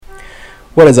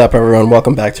What is up, everyone?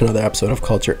 Welcome back to another episode of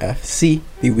Culture FC,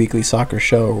 the weekly soccer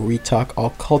show where we talk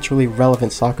all culturally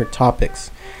relevant soccer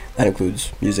topics. That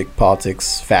includes music,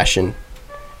 politics, fashion,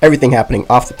 everything happening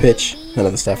off the pitch, none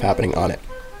of the stuff happening on it.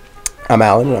 I'm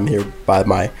Alan, and I'm here by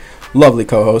my lovely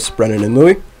co-hosts, Brennan and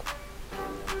Louie.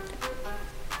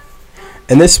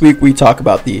 And this week we talk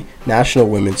about the National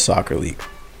Women's Soccer League.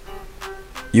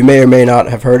 You may or may not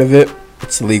have heard of it.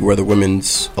 It's the league where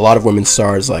a lot of women's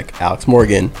stars like Alex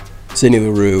Morgan, Sydney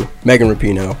Leroux, Megan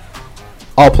Rapinoe,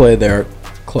 all play their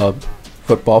club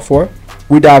football for.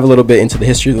 We dive a little bit into the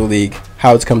history of the league,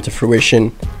 how it's come to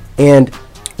fruition, and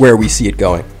where we see it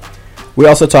going. We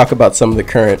also talk about some of the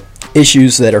current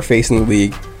issues that are facing the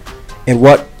league and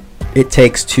what it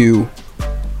takes to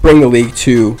bring the league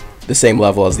to the same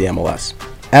level as the MLS.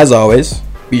 As always,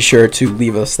 be sure to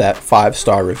leave us that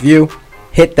 5-star review,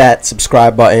 hit that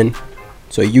subscribe button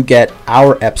so you get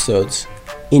our episodes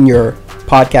in your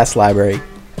podcast library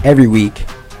every week,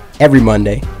 every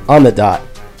Monday, on the dot.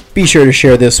 Be sure to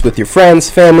share this with your friends,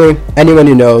 family, anyone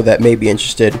you know that may be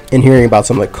interested in hearing about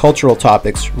some of the cultural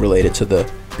topics related to the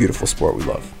beautiful sport we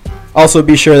love. Also,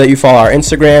 be sure that you follow our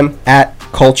Instagram at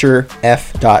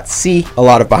culturef.c. A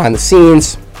lot of behind the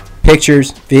scenes,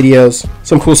 pictures, videos,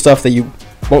 some cool stuff that you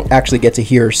won't actually get to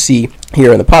hear or see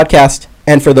here in the podcast.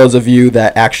 And for those of you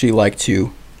that actually like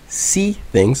to see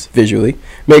things visually,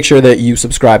 make sure that you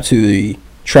subscribe to the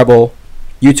Treble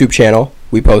YouTube channel.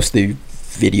 We post the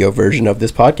video version of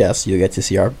this podcast. You'll get to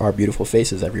see our beautiful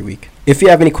faces every week. If you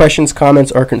have any questions,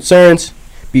 comments, or concerns,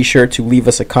 be sure to leave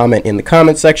us a comment in the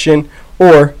comment section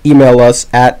or email us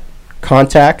at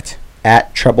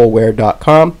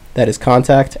contact@trebleware.com. That is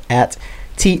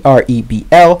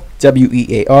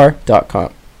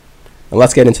contact@treblwear.com. And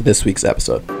let's get into this week's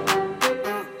episode.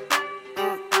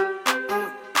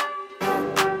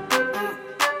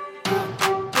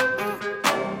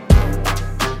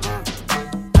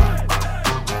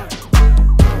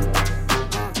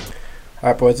 All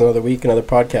right, boys, another week, another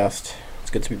podcast. It's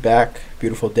good to be back.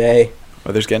 Beautiful day.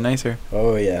 Weather's getting nicer.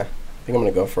 Oh, yeah. I think I'm going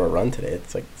to go for a run today.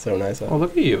 It's like so nice out. Oh,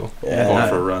 look at you. Yeah. Going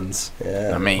for runs. Yeah.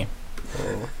 Not me.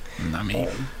 Oh. Not me.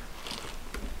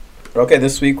 Okay,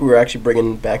 this week we were actually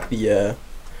bringing back the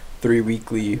 3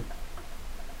 weekly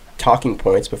talking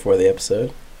points before the episode.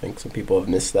 I think some people have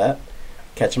missed that.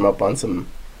 Catch them up on some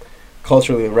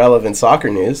culturally relevant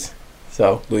soccer news.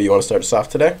 So, Lou, you want to start us off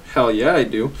today? Hell yeah, I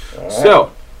do. All right.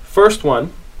 So, first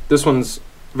one, this one's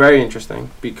very interesting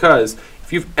because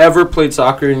if you've ever played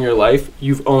soccer in your life,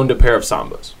 you've owned a pair of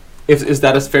Sambas. Is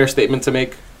that a fair statement to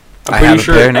make? I'm pretty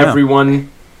sure everyone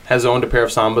has owned a pair of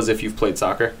Sambas if you've played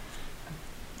soccer.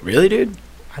 Really, dude?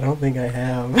 I don't think I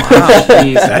have. Wow,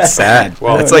 jeez. That's sad.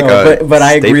 Well, that's like a but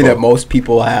I agree staple. that most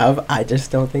people have. I just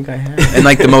don't think I have. And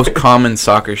like the most common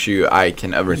soccer shoe I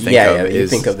can ever think of you is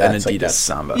think of that, an it's like Adidas that.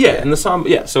 Samba. Yeah, and the Samba,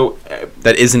 yeah, so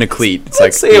That isn't a cleat. It's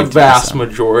let's like say a Adidas vast Samba.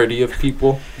 majority of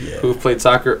people who've played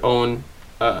soccer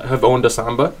have owned a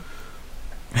Samba.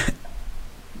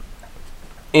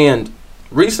 And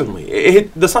recently,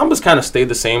 the Samba's kind of stayed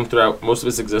the same throughout most of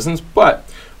its existence, but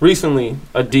recently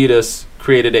Adidas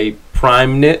created a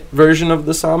prime knit version of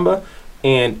the Samba,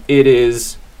 and it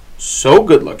is so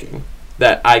good looking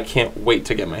that I can't wait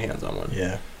to get my hands on one.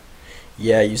 Yeah.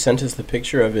 Yeah, you sent us the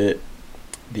picture of it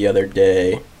the other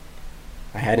day.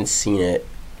 I hadn't seen it,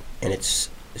 and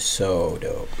it's so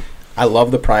dope. I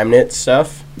love the prime knit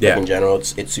stuff. Yeah. Like in general,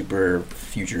 it's super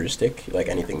futuristic, like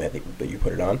anything that you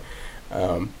put it on.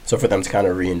 So for them to kind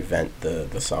of reinvent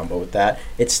the Samba with that,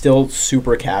 it's still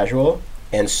super casual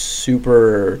and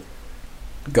super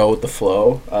go with the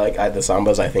flow. The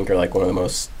Sambas, I think, are like one of the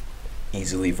most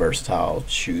easily versatile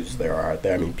shoes there are out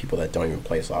there. I mean, people that don't even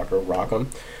play soccer rock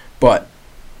them. But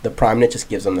the prime knit just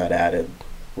gives them that added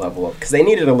level of, because they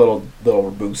needed a little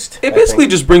boost. It basically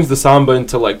just brings the Samba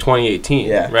into like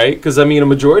 2018, right? Because I mean, a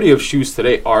majority of shoes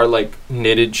today are like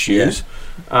knitted shoes,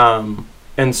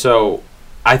 and so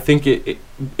I think it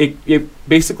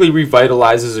basically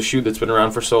revitalizes a shoe that's been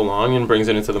around for so long and brings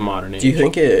it into the modern age. Do you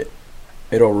think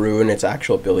it'll ruin its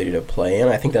actual ability to play in?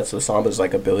 I think that's the Samba's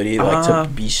like ability to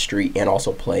be street and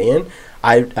also play in.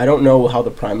 I don't know how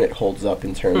the prime knit holds up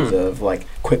in terms of like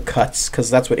quick cuts, because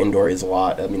that's what indoor is a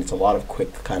lot. I mean, it's a lot of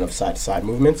quick kind of side to side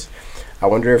movements. I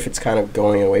wonder if it's kind of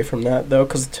going away from that though,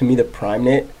 because to me the prime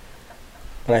knit,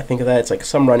 when I think of that, it's like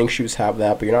some running shoes have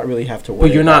that, but you're not really have to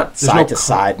worry about side to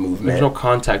side movement. There's no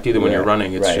contact either when you're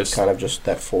running. It's just kind of just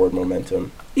that forward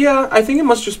momentum. Yeah, I think it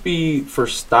must just be for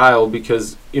style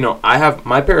because, you know, I have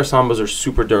my pair of Sambas are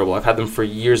super durable. I've had them for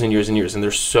years and years and years, and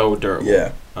they're so durable.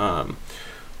 Yeah.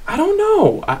 I don't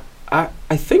know.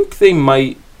 I think they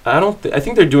might. I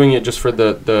think they're doing it just for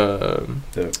the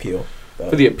appeal.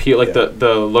 for the appeal, like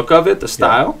the look of it, the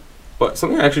style. Yeah. But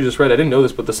something I actually just read, I didn't know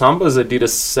this, but the Samba is Adidas'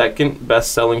 second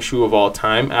best-selling shoe of all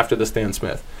time after the Stan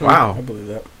Smith. Wow, I believe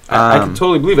that. I can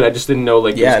totally believe it. I just didn't know,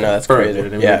 like, yeah, no, that's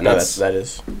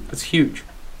crazy. That's huge.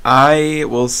 I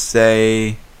will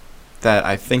say that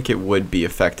I think it would be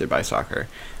affected by soccer.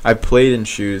 I played in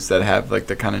shoes that have like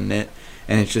the kind of knit,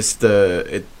 and it's just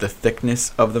the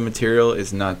thickness of the material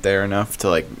is not there enough to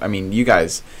like. I mean, you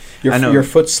guys, your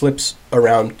foot slips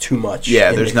around too much.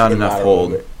 Yeah, there's not enough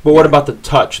hold. But what about the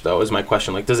touch, though? Is my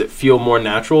question. Like, does it feel more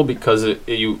natural because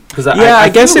I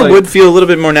guess it would feel a little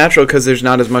bit more natural because there's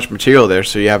not as much material there,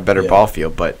 so you have better ball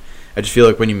feel. But I just feel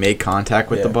like when you make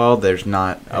contact with the ball, there's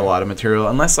not a lot of material,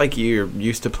 unless like you're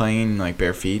used to playing like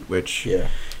bare feet, which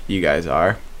you guys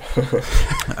are.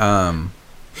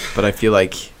 But I feel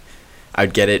like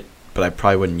I'd get it, but I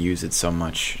probably wouldn't use it so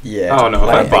much. Yeah. Oh no! If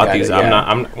I bought these,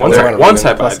 once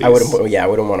I buy these, I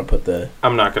wouldn't want to put the.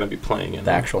 I'm not going to be playing in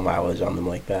the actual mileage on them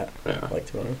like that. Yeah. Like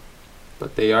to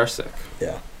but they are sick.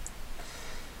 Yeah.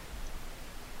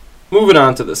 Moving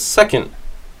on to the second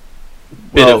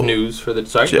bit of news for the.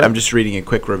 Sorry, I'm just reading a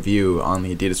quick review on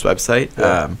the Adidas website.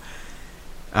 Yeah.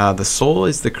 The sole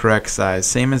is the correct size,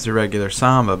 same as the regular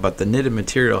Samba, but the knitted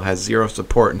material has zero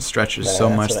support and stretches so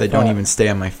much they don't even stay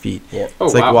on my feet. Yeah.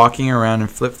 It's like walking around in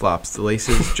flip-flops. The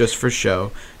laces just for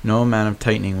show. No amount of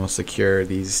tightening will secure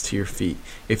these to your feet.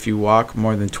 If you walk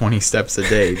more than 20 steps a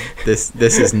day, this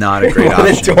is not a great option.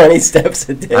 More than 20 steps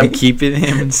a day. I'm keeping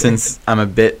him since I'm a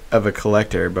bit of a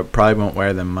collector, but probably won't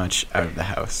wear them much out of the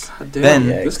house. God damn,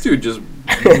 this dude just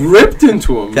ripped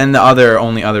into him. Then the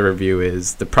only other review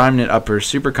is the Prime Knit upper is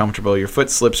super comfortable. Your foot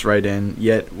slips right in,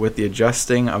 yet with the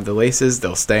adjusting of the laces,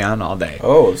 they'll stay on all day.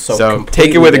 Oh, so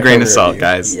take it with a grain of salt,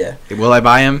 guys. Yeah. Will I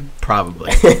buy him?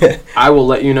 Probably. I will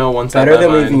let you know once. Better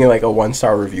than leaving like a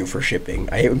 1-star review for shipping.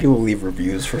 I hate when people leave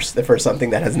reviews for something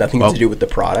that has nothing to do with the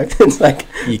product. It's like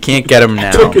you can't get them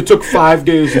now. It took 5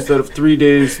 days instead of 3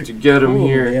 days to get them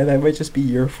here. Yeah, that might just be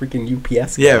your freaking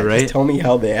UPS guy. Yeah, right. Just tell me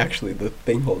how the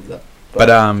thing holds up. But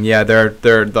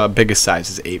they're the biggest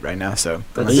size is 8 right now. So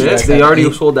that's it. They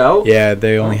already sold out. Yeah,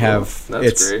 they only have.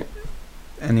 That's great.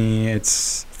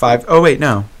 It's 5. Oh wait,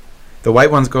 no. The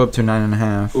white ones go up to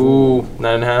 9.5. Ooh,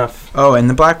 9.5. Oh, and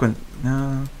the black one,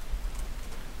 no.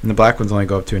 And the black ones only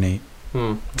go up to an 8.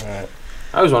 All right.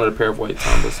 I always wanted a pair of white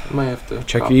Sambas. I might have to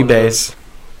check your eBays.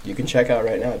 You can check out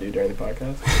right now, dude, during the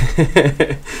podcast.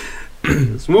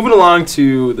 So moving along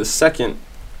to the second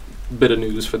bit of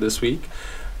news for this week.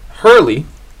 Hurley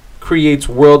creates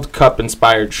World Cup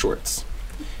inspired shorts.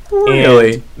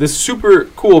 Really? And this is super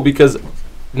cool because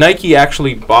Nike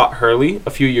actually bought Hurley a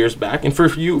few years back, and for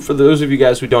those of you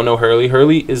guys who don't know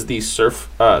Hurley is the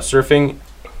surfing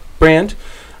brand,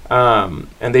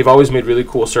 and they've always made really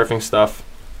cool surfing stuff.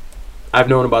 I've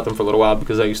known about them for a little while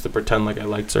because I used to pretend like I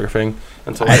liked surfing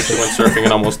until I actually went surfing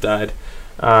and almost died.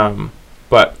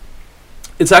 But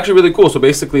it's actually really cool. So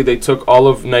basically, they took all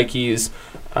of Nike's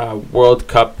World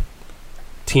Cup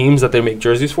teams that they make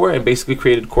jerseys for and basically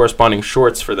created corresponding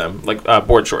shorts for them, like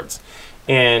board shorts.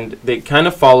 And they kind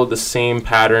of follow the same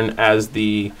pattern as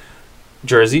the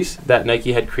jerseys that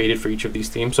Nike had created for each of these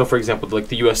teams. So, for example, like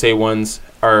the USA ones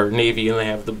are navy, and they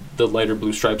have the lighter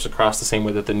blue stripes across the same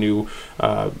way that the new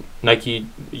Nike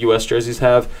US jerseys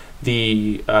have.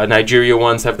 The Nigeria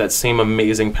ones have that same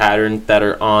amazing pattern that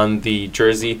are on the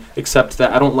jersey, except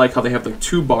that I don't like how they have like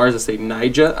 2 bars that say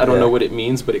Niger. I don't know what it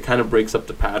means, but it kind of breaks up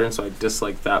the pattern, so I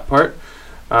dislike that part.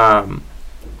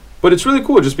 But it's really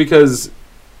cool just because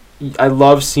I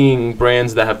love seeing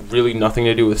brands that have really nothing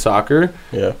to do with soccer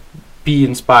be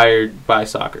inspired by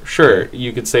soccer. Sure,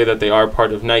 you could say that they are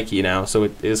part of Nike now, so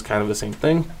it is kind of the same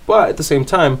thing. But at the same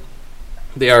time,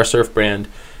 they are a surf brand.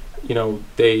 You know,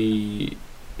 they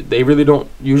really don't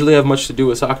usually have much to do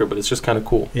with soccer, but it's just kind of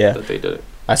cool that they did it.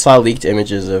 I saw leaked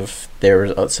images of they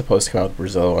were supposed to come out with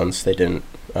Brazil ones. They didn't,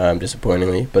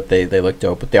 disappointingly, but they look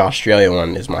dope. But the Australia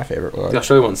one is my favorite one. The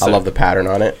Australia one's sick. I love the pattern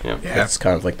on it. Yeah. It's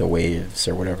kind of like the waves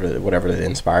or whatever they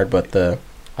inspired. But they're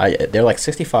like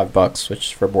 $65,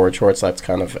 which for board shorts, that's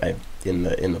kind of in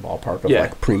the ballpark of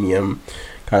like premium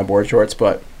kind of board shorts.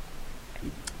 But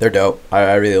they're dope.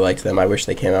 I really liked them. I wish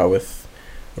they came out with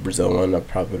a Brazil one. I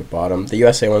probably would have bought them. The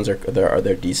USA ones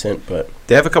they're decent, but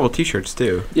they have a couple T-shirts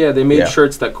too. Yeah, they made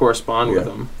shirts that correspond with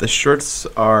them. The shirts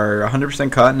are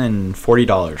 100% cotton and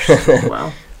 $40.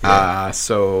 Wow.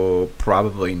 So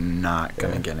probably not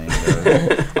gonna get any of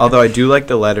those. Although I do like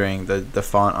the lettering, the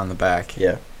font on the back.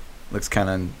 Yeah, looks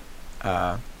kind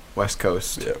of West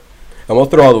Coast. Yeah, and we'll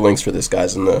throw all the links for this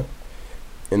guys in the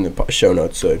show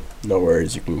notes, so no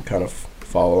worries. You can kind of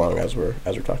follow along as we're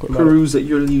talking about peruse at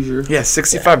your leisure. Yeah,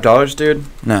 $65, dude.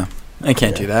 No, I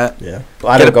can't do that. Yeah.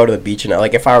 Well, I don't go to the beach, and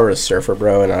like if I were a surfer,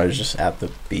 bro, and I was just at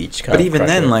the beach, But even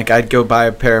then, like I'd go buy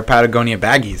a pair of Patagonia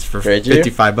baggies for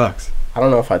 $55. I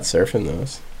don't know if I'd surf in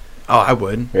those. Oh, I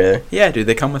would. Really? Yeah, dude.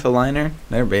 They come with a liner.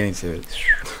 They're bathing suits.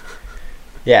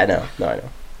 Yeah, no, I know.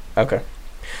 Okay.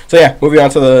 So yeah, moving on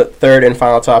to the third and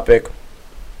final topic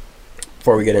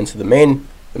before we get into the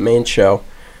main show.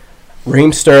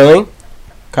 Raheem Sterling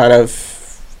kind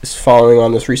of is following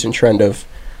on this recent trend of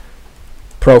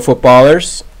pro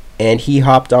footballers, and he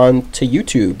hopped on to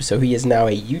YouTube. So he is now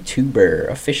a YouTuber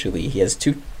officially. He has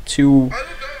two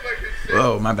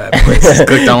Whoa, my bad. I just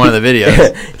clicked on one of the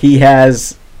videos. He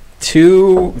has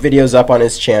 2 videos up on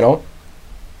his channel.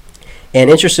 And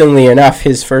interestingly enough,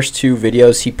 his first 2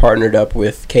 videos he partnered up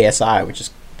with KSI, which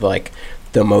is like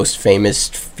the most famous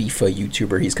FIFA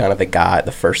YouTuber. He's kind of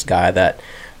the first guy that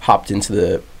hopped into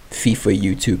the FIFA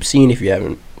YouTube scene. If you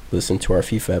haven't listened to our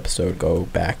FIFA episode, go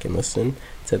back and listen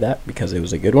to that because it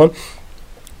was a good one.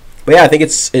 But yeah, I think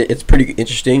it's pretty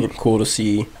interesting and cool to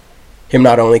see him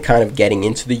not only kind of getting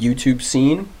into the YouTube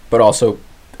scene, but also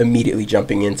immediately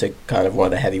jumping into kind of one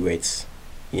of the heavyweights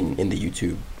in the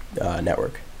YouTube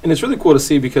network. And it's really cool to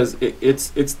see because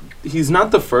it's he's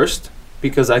not the first,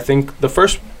 because I think the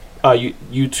first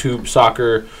YouTube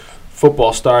soccer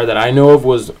football star that I know of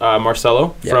was Marcelo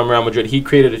from Real Madrid. He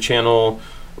created a channel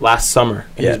last summer,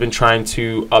 and he's been trying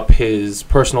to up his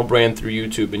personal brand through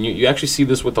YouTube. And you actually see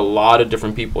this with a lot of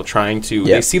different people trying to,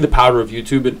 they see the power of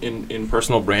YouTube in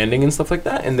personal branding and stuff like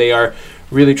that, and they are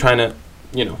really trying to,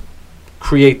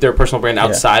 create their personal brand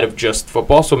outside of just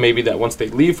football. So maybe that once they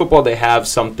leave football, they have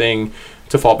something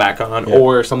to fall back on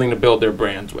or something to build their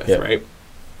brands with, right?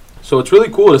 So it's really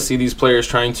cool to see these players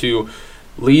trying to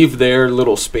leave their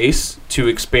little space to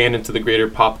expand into the greater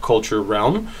pop culture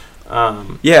realm.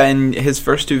 Yeah, and his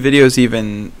first 2 videos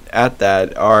even at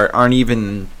that aren't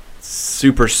even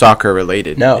super soccer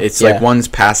related. No, it's like one's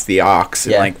past the aux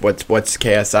and like what's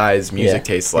KSI's music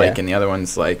taste like, and the other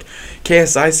one's like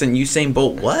KSI sent Usain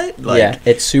Bolt. What? Like,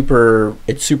 it's super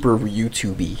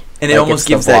YouTubey, and it almost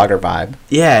gives the vlogger vibe.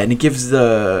 Yeah, and it gives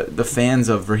the fans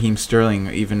of Raheem Sterling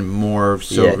even more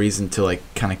reason to like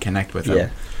kind of connect with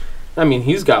him. I mean,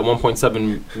 he's got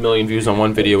 1.7 million views on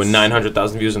one video and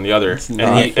 900,000 views on the other,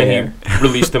 and he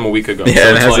released them a week ago. And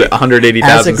it has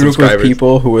 180,000 subscribers. As a group of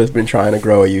people who has been trying to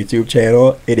grow a YouTube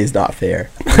channel, it is not fair.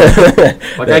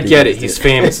 I get it. He's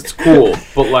famous. It's cool.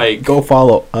 But, like... Go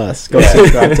follow us. Go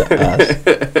subscribe to us.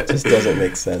 It just doesn't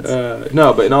make sense.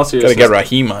 No, but in all seriousness... Gotta get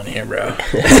Raheem on here, bro.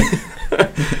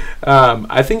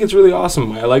 I think it's really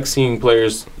awesome. I like seeing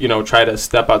players, try to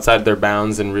step outside their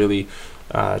bounds and really...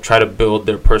 try to build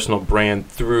their personal brand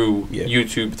through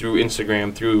YouTube, through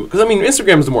Instagram, because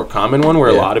Instagram is the more common one where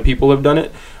a lot of people have done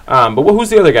it. But who's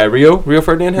the other guy? Rio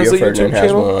Ferdinand has a YouTube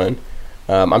channel. Has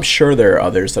one. I'm sure there are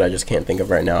others that I just can't think of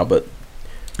right now, but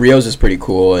Rio's is pretty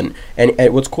cool. And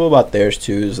what's cool about theirs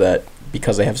too is that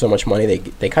because they have so much money,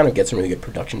 they kind of get some really good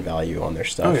production value on their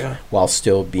stuff while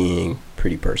still being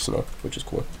pretty personal, which is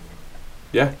cool.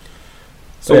 Yeah.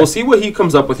 So we'll see what he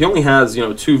comes up with. He only has, 2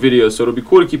 videos, so it'll be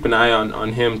cool to keep an eye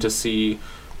on him to see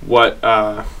what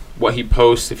he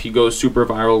posts. If he goes super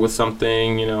viral with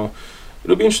something, it'll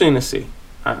be interesting to see.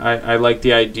 I like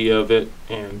the idea of it,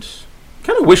 and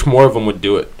kind of wish more of them would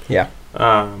do it. Yeah.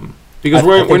 Because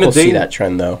we're in a day. See that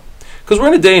trend though. Because we're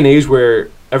in a day and age where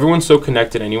everyone's so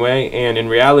connected anyway, and in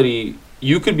reality,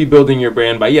 you could be building your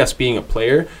brand by being a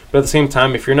player, but at the same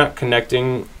time, if you're not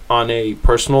connecting on a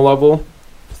personal level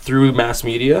through mass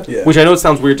media, which I know it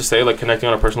sounds weird to say, like connecting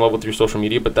on a personal level through social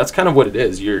media, but that's kind of what it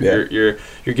is. You're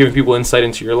giving people insight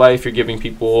into your life. You're giving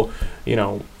people,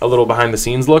 a little behind the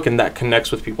scenes look, and that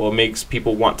connects with people. It makes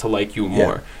people want to like you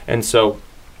more. And so,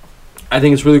 I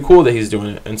think it's really cool that he's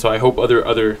doing it. And so I hope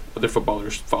other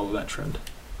footballers follow that trend.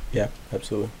 Yeah,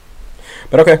 absolutely.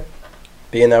 But okay,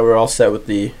 being that we're all set with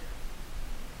the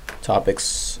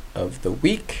topics of the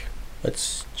week,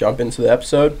 let's jump into the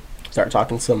episode. Start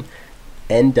talking some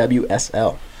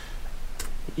NWSL.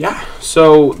 Yeah,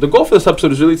 so the goal for this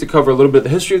episode is really to cover a little bit of the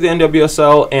history of the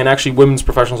NWSL and actually women's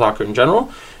professional soccer in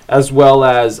general, as well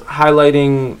as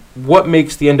highlighting what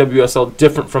makes the NWSL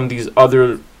different from these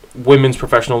other women's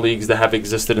professional leagues that have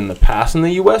existed in the past in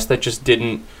the U.S. that just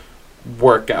didn't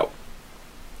work out.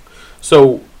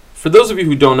 So, for those of you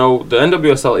who don't know, the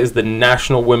NWSL is the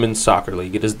National Women's Soccer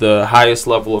League. It is the highest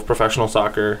level of professional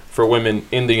soccer for women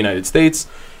in the United States.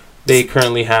 They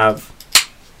currently have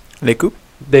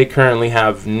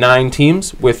 9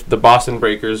 teams, with the Boston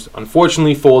Breakers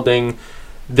unfortunately folding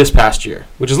this past year,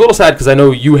 which is a little sad because I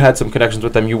know you had some connections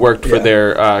with them. You worked for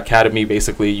their academy,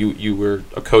 basically. You were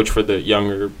a coach for the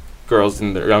younger girls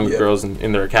and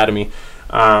their academy.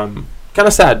 kind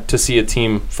of sad to see a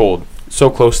team fold so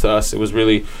close to us. It was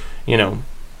really,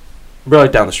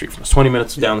 right down the street from us, 20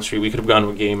 minutes down the street. We could have gone to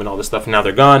a game and all this stuff, and now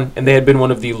they're gone. And they had been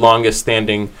one of the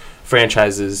longest-standing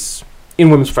franchises in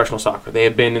women's professional soccer. They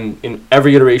have been in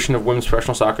every iteration of women's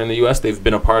professional soccer in the U.S. They've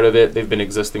been a part of it. They've been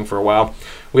existing for a while.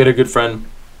 We had a good friend,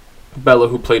 Bella,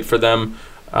 who played for them,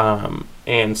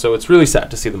 and so it's really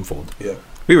sad to see them fold. Yeah.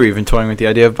 We were even toying with the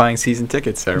idea of buying season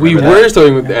tickets. We were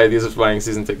toying with the ideas of buying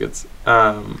season tickets.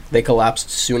 They collapsed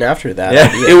soon after that.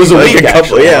 Yeah. It was a like week,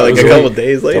 actually. Yeah, like a couple week.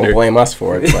 days later. Don't blame us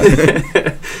for it.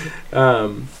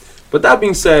 But that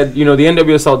being said, the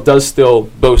NWSL does still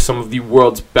boast some of the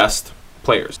world's best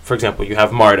players. For example, you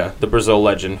have Marta, the Brazil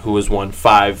legend, who has won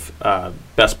 5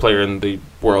 Best Player in the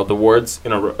World awards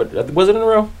in a row. Was it in a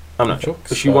row? I'm not sure.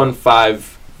 But she won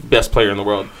 5 Best Player in the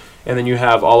World. And then you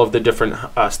have all of the different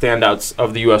standouts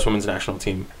of the U.S. women's national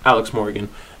team. Alex Morgan,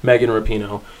 Megan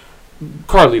Rapinoe,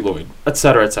 Carly Lloyd, et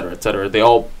cetera, et cetera, et cetera. They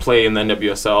all play in the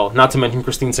NWSL, not to mention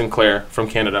Christine Sinclair from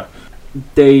Canada.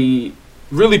 They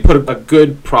really put a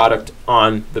good product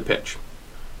on the pitch.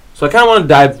 So I kind of want to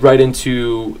dive right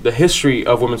into the history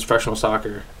of women's professional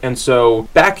soccer. And so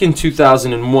back in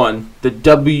 2001, the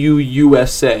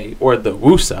WUSA, or the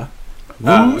WUSA,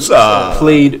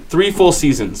 played 3 full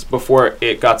seasons before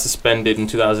it got suspended in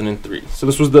 2003. So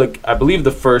this was, I believe,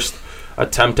 the first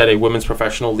attempt at a women's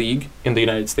professional league in the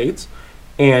United States.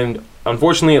 And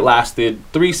unfortunately, it lasted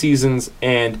 3 seasons,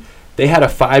 and they had a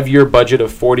 5-year budget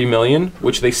of $40 million,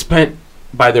 which they spent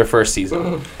by their first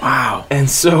season. Wow. And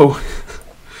so...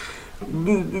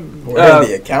 Where are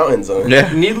the accountants on it?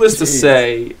 Yeah. Needless to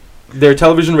say, their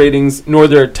television ratings nor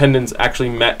their attendance actually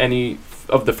met any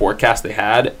of the forecast they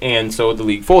had, and so the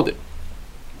league folded.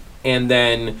 And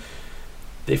then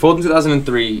they folded in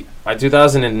 2003. By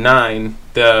 2009,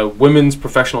 the women's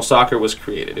professional soccer was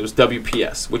created. It was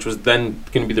WPS, which was then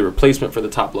going to be the replacement for the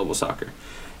top-level soccer.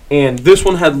 And this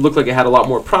one looked like it had a lot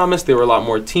more promise. There were a lot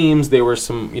more teams. There were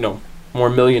some, more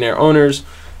millionaire owners.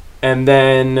 And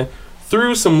then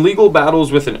through some legal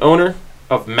battles with an owner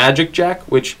of Magic Jack,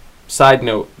 which, side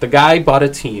note, the guy bought a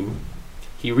team.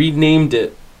 He renamed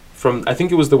it from, I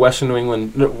think it was the Western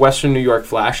New York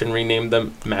Flash, and renamed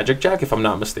them Magic Jack, if I'm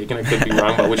not mistaken. I could be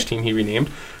wrong about which team he renamed.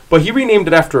 But he renamed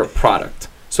it after a product.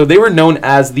 So they were known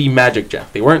as the Magic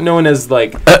Jack. They weren't known as,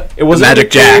 it wasn't Magic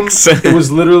Jacks. It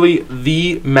was literally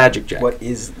the Magic Jack. What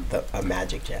is a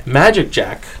Magic Jack? Magic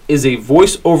Jack is a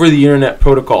voice-over-the-internet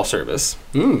protocol service.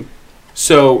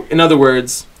 So, in other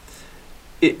words,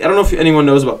 I don't know if anyone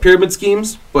knows about pyramid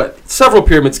schemes, but several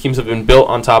pyramid schemes have been built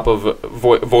on top of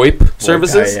VoIP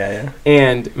services. Yeah.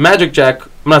 And Magic Jack,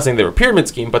 I'm not saying they were a pyramid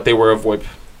scheme, but they were a VoIP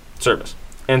service.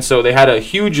 And so they had a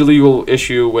huge legal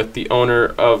issue with the owner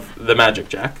of the Magic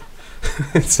Jack.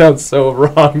 It sounds so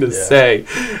wrong to say.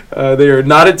 They are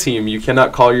not a team. You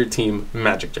cannot call your team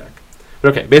Magic Jack.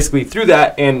 But okay, basically through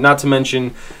that, and not to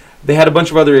mention, they had a bunch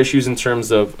of other issues in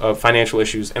terms of financial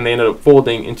issues, and they ended up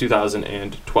folding in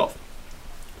 2012.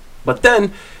 But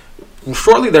then,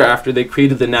 shortly thereafter, they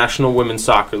created the National Women's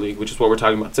Soccer League, which is what we're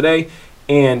talking about today.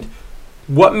 And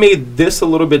what made this a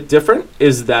little bit different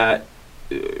is that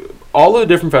all of the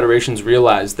different federations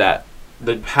realized that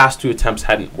the past 2 attempts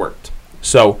hadn't worked.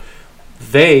 So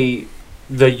being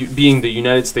the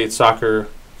United States Soccer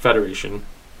Federation,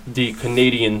 the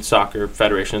Canadian Soccer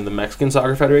Federation, and the Mexican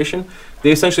Soccer Federation,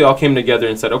 they essentially all came together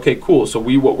and said, okay, cool, so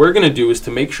what we're going to do is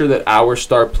to make sure that our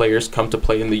star players come to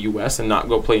play in the U.S. and not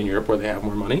go play in Europe where they have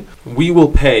more money. We will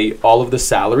pay all of the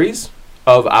salaries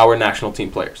of our national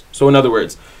team players. So in other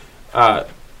words,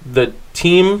 the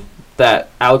team that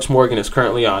Alex Morgan is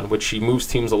currently on, which she moves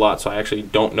teams a lot, so I actually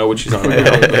don't know what she's on right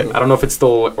now. I don't know if it's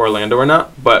still Orlando or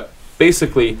not, but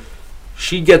basically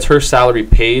she gets her salary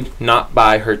paid not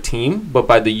by her team, but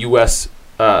by the U.S.,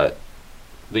 the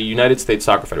United States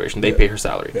Soccer Federation. They pay her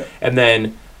salary. Yeah. And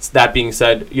then, that being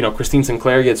said, Christine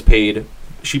Sinclair gets paid.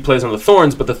 She plays on the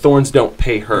Thorns, but the Thorns don't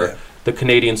pay her. Yeah. The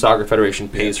Canadian Soccer Federation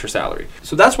pays her salary.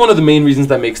 So that's one of the main reasons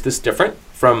that makes this different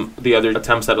from the other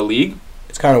attempts at a league.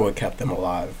 It's kind of what kept them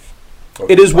alive.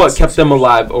 It is what kept them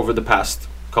alive over the past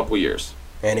couple years.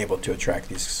 And able to attract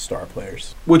these star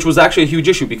players. Which was actually a huge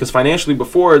issue because financially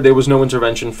before, there was no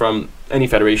intervention from any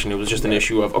federation. It was just an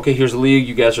issue of, okay, here's the league.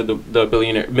 You guys are the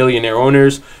millionaire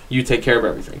owners. You take care of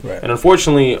everything. Right. And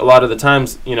unfortunately, a lot of the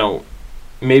times,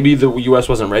 maybe the U.S.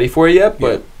 wasn't ready for it yet,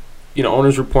 but,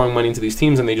 owners were pouring money into these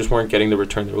teams and they just weren't getting the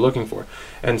return they were looking for.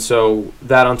 And so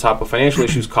that on top of financial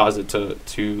issues caused it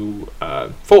to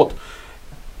fold.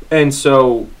 And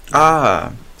so...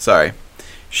 sorry.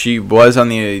 She's on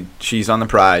the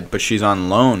Pride, but she's on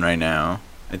loan right now.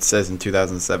 It says in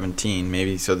 2017,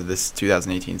 maybe so that this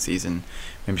 2018 season,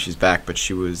 maybe she's back, but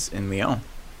she was in Lyon.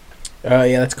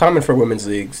 Yeah, that's common for women's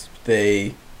leagues.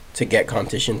 To get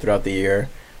competition throughout the year,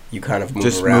 you kind of move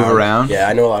Just around. move around? Yeah,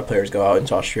 I know a lot of players go out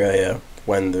into Australia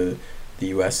when the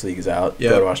U.S. league is out. Yeah.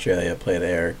 Go to Australia, play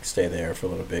there, stay there for a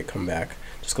little bit, come back.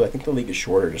 Just because I think the league is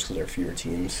shorter, just because there are fewer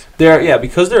teams.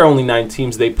 Because there are only 9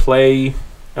 teams. They play.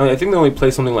 I think they only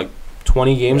play something like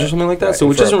 20 games or something like that. Right. So And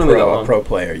which for isn't a really that long. A pro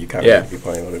player, you kind of Yeah. need to be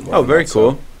playing a little bit more. Oh, than very that,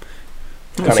 cool.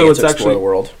 So kind So of it's get to explore actually the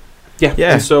world. Yeah.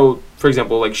 Yeah. And so, for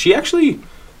example, like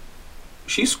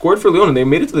she scored for Lyon and they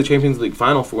made it to the Champions League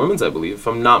final for women's, I believe, if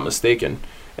I'm not mistaken.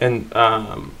 And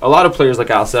a lot of players, like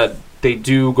Al said, they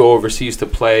do go overseas to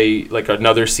play like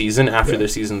another season after their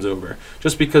season's over,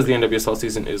 just because the NWSL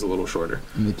season is a little shorter.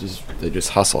 And they just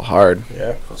hustle hard.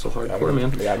 Yeah. Also I hardcore, man.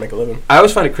 They gotta make a living. I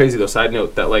always find it crazy, though, side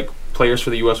note, that like players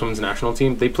for the U.S. women's national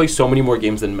team, they play so many more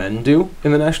games than men do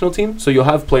in the national team. So you'll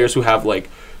have players who have like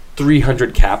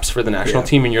 300 caps for the national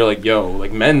team, and you're like, yo,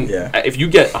 like men, if you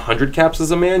get 100 caps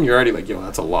as a man, you're already like, yo,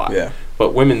 that's a lot. Yeah.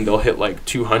 But women, they'll hit like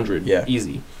 200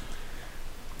 easy.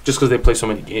 Just because they play so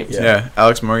many games. Yeah.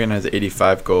 Alex Morgan has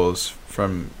 85 goals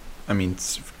from,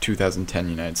 2010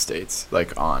 United States,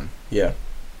 like on. Yeah.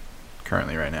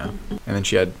 Currently right now. And then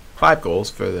she had 5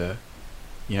 goals for the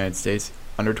United States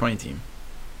under 20 team.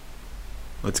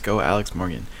 Let's go, Alex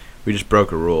Morgan. We just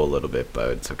broke a rule a little bit, but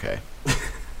it's okay.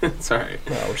 It's all right.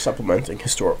 We're supplementing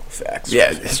historical facts.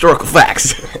 Yeah, historical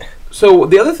facts. So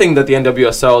the other thing that the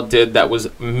NWSL did that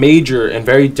was major and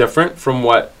very different from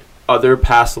what other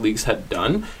past leagues had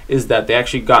done is that they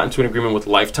actually got into an agreement with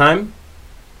Lifetime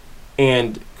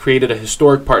and created a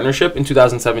historic partnership in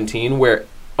 2017 where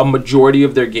a majority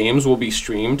of their games will be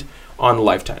streamed on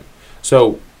Lifetime.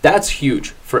 So that's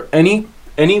huge. For any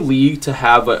league to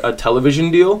have a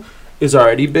television deal is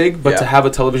already big, but to have a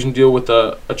television deal with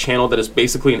a channel that is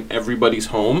basically in everybody's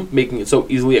home, making it so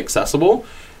easily accessible,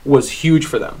 was huge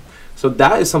for them. So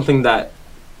that is something that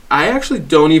I actually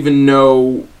don't even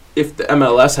know if the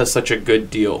MLS has such a good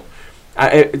deal.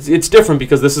 It's different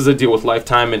because this is a deal with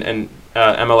Lifetime and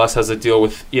MLS has a deal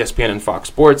with ESPN and Fox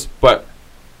Sports, but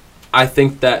I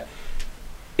think that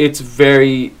it's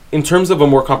very, in terms of a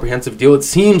more comprehensive deal, it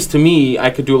seems to me, I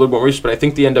could do a little more research, but I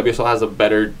think the NWSL has a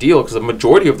better deal because the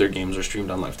majority of their games are streamed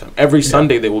on Lifetime. Every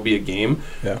Sunday there will be a game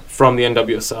from the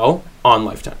NWSL on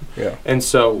Lifetime. Yeah. And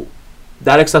so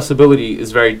that accessibility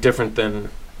is very different than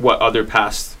what other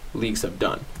past leagues have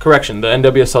done. Correction, the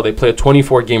NWSL, they play a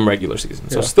 24-game regular season,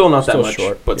 so still not that much,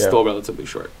 short, but still relatively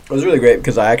short. It was really great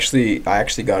because I actually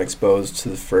got exposed to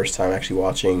the first time actually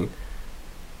watching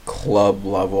club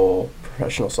level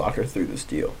professional soccer through this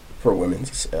deal for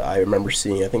women's. I remember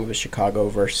seeing, I think it was Chicago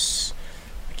versus,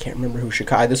 I can't remember who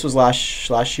Chicago. This was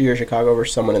last year, Chicago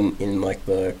versus someone in like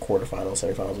the quarterfinals,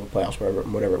 semifinals, of the playoffs,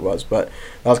 whatever it was. But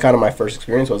that was kind of my first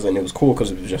experience and it was cool because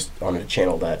it was just on a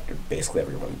channel that basically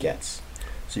everyone gets.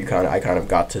 So I kind of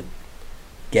got to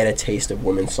get a taste of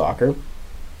women's soccer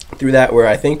through that. Where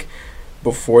I think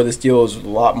before this deal it was a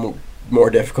lot more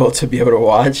difficult to be able to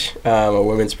watch a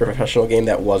women's professional game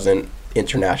that wasn't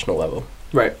international level.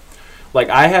 Right. Like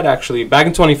I had actually, back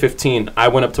in 2015, I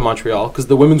went up to Montreal because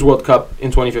the Women's World Cup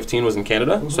in 2015 was in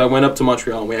Canada. Mm-hmm. So I went up to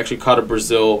Montreal and we actually caught a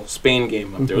Brazil-Spain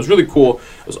game up there. It was really cool.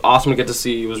 It was awesome to get to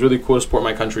see. It was really cool to support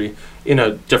my country in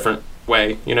a different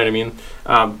way. You know what I mean?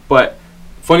 But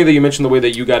funny that you mentioned the way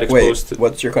that you got exposed to...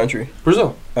 What's your country?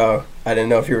 Brazil. Oh, I didn't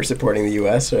know if you were supporting the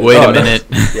U.S. Or Wait a minute.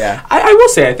 Yeah. I will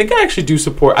say, I think I actually do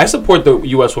support... I support the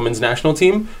U.S. women's national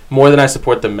team more than I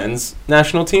support the men's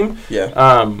national team.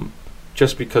 Yeah.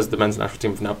 Just because the men's national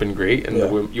team have not been great, and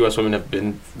the U.S. women have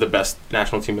been the best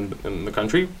national team in the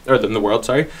country, or in the world,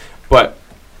 sorry. But,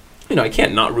 I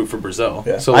can't not root for Brazil.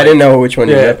 Yeah. So I didn't know which one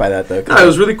you meant by that, though. No, it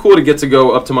was really cool to get to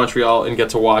go up to Montreal and get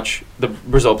to watch the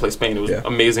Brazil play Spain. It was an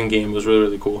amazing game. It was really,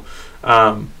 really cool.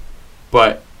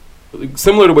 But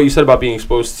similar to what you said about being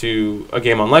exposed to a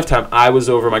game on Lifetime, I was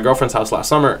over at my girlfriend's house last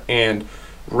summer, and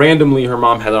randomly her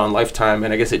mom had it on Lifetime,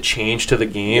 and I guess it changed to the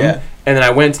game. Yeah. And then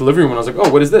I went to the living room and I was like,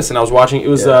 oh, what is this? And I was watching, it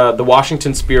was the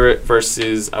Washington Spirit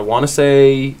versus, I want to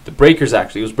say, the Breakers,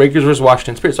 actually. It was Breakers versus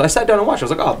Washington Spirit. So I sat down and watched. I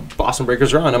was like, oh, Boston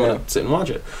Breakers are on. I'm going to sit and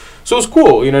watch it. So it was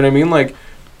cool, you know what I mean? Like,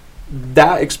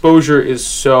 that exposure is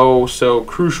so, so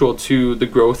crucial to the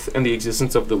growth and the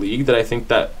existence of the league that I think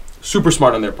that super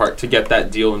smart on their part to get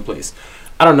that deal in place.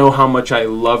 I don't know how much I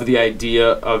love the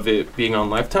idea of it being on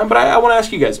Lifetime, but I want to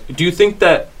ask you guys, do you think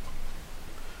that,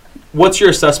 what's your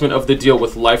assessment of the deal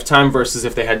with Lifetime versus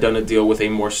if they had done a deal with a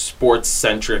more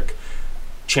sports-centric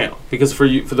channel? Because for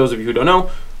those of you who don't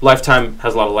know, Lifetime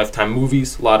has a lot of Lifetime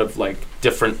movies, a lot of like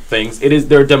different things.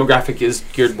 Their demographic is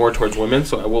geared more towards women,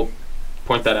 so I will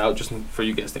point that out just for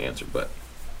you guys to answer. But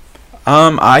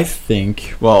I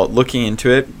think, well, looking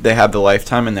into it, they have the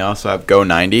Lifetime and they also have Go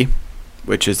 90.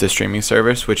 which is the streaming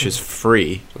service, which is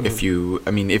free. If you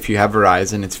have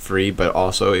Verizon, it's free, but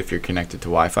also if you're connected to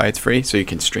Wi-Fi, it's free, so you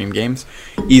can stream games.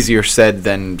 Easier said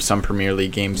than some Premier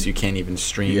League games you can't even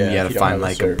stream. You got to find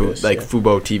like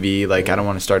Fubo TV. Like I don't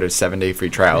want to start a 7-day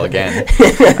free trial again.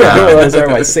 Those are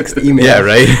my 6th email. Yeah,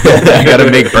 right. I got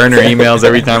to make burner emails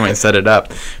every time I set it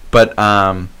up. But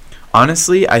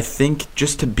honestly, I think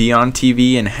just to be on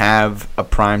TV and have a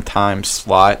prime time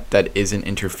slot that isn't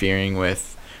interfering with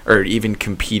or even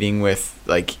competing with,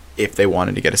 like, if they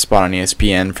wanted to get a spot on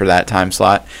ESPN for that time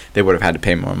slot, they would have had to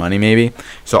pay more money maybe.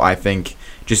 So I think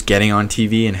just getting on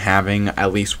TV and having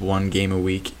at least one game a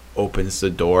week opens the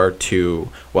door to,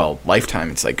 well, Lifetime.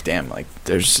 It's like, damn, like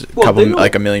there's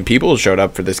like 1 million people showed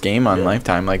up for this game on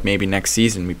Lifetime. Like maybe next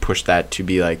season we push that to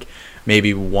be like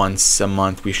maybe once a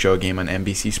month we show a game on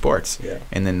NBC Sports,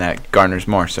 and then that garners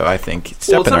more. So I think it's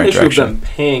step in the right direction. Well, it's not an issue of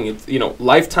them paying. It's,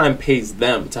 Lifetime pays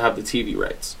them to have the TV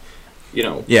rights.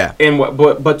 Yeah. And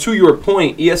but to your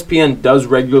point, ESPN does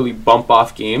regularly bump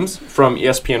off games from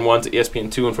ESPN 1 to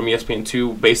ESPN 2, and from ESPN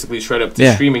 2 basically straight up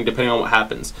to streaming, depending on what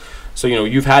happens. So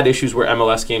you've had issues where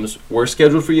MLS games were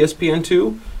scheduled for ESPN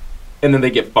 2, and then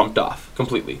they get bumped off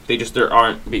completely. They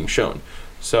aren't being shown.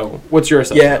 So what's your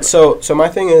assessment? Yeah. So my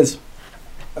thing is,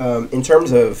 in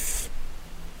terms of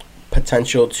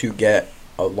potential to get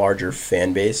a larger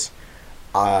fan base,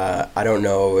 I don't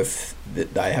know if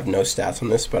I have no stats on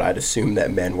this, but I'd assume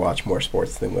that men watch more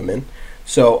sports than women.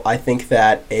 So I think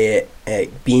that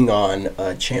being on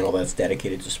a channel that's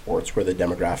dedicated to sports, where the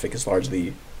demographic is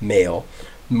largely male,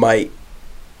 might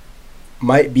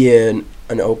be an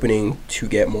opening to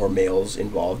get more males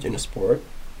involved in a sport.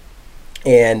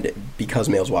 And because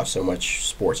males watch so much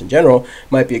sports in general,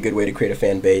 might be a good way to create a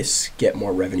fan base, get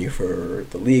more revenue for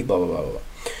the league, blah, blah, blah, blah.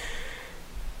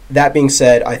 That being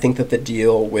said, I think that the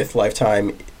deal with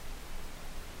Lifetime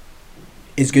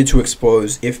is good to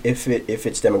expose if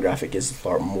its demographic is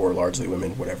more largely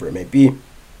women, whatever it may be.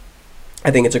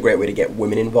 I think it's a great way to get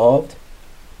women involved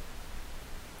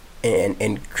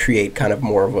and create kind of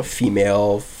more of a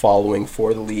female following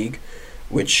for the league,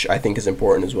 which I think is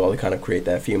important as well to kind of create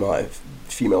that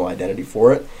female identity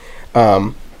for it.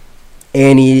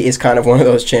 Annie is kind of one of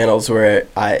those channels where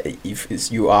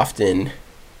you often,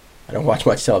 I don't watch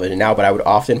much television now, but I would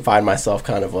often find myself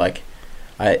kind of like,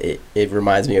 it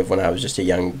reminds me of when I was just a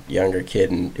younger kid,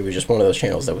 and it was just one of those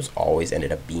channels that was always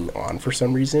ended up being on for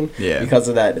some reason. Yeah. Because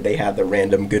of that, they had the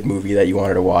random good movie that you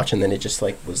wanted to watch, and then it just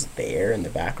like was there in the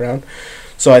background.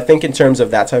 So I think in terms of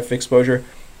that type of exposure,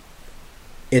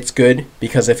 it's good,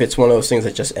 because if it's one of those things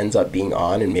that just ends up being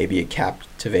on and maybe it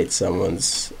captivates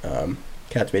someone's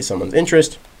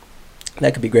interest,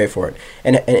 that could be great for it.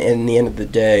 And in the end of the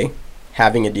day,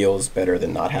 having a deal is better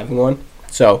than not having one.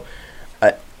 So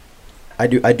I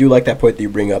do like that point that you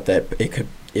bring up, that it could,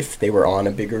 if they were on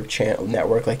a bigger channel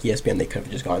network like ESPN, they could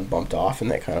have just gotten bumped off, and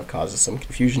that kind of causes some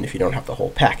confusion. If you don't have the whole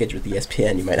package with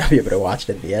ESPN, you might not be able to watch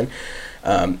it at the end.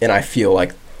 And I feel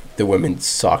like the women's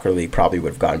soccer league probably would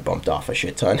have gotten bumped off a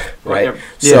shit ton, right?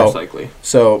 Yeah, most likely.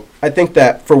 So I think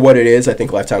that for what it is, I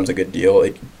think Lifetime's a good deal.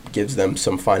 It gives them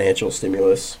some financial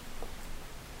stimulus,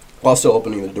 while still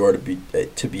opening the door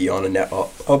to be on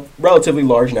a relatively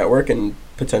large network, and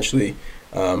potentially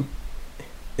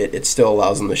it still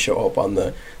allows them to show up on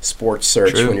the sports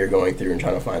search when you're going through and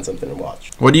trying to find something to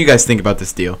watch. What do you guys think about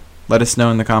this deal? Let us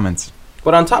know in the comments.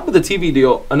 But on top of the TV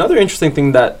deal, another interesting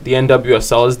thing that the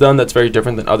NWSL has done that's very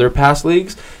different than other past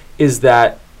leagues is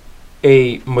that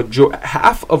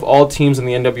half of all teams in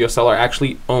the NWSL are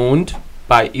actually owned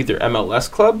by either MLS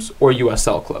clubs or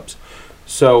USL clubs.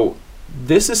 So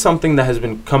this is something that has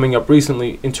been coming up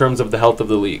recently in terms of the health of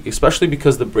the league, especially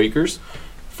because the Breakers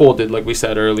folded, like we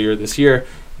said earlier this year.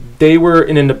 They were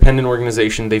an independent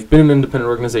organization. They've been an independent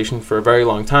organization for a very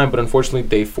long time, but unfortunately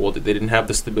they folded. They didn't have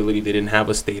the stability. They didn't have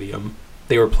a stadium.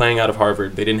 They were playing out of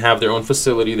Harvard. They didn't have their own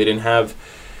facility. They didn't have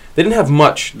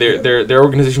much. Their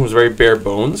organization was very bare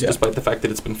bones, despite the fact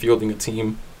that it's been fielding a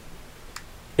team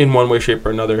in one way, shape, or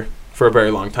another for a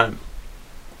very long time.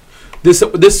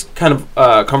 This kind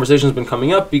of conversation has been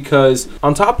coming up because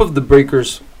on top of the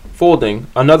Breakers folding,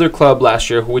 another club last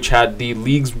year, which had the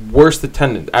league's worst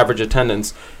average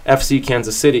attendance, FC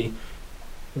Kansas City,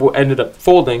 ended up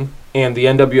folding, and the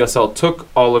NWSL took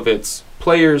all of its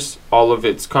players, all of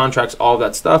its contracts, all of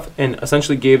that stuff, and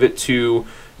essentially gave it to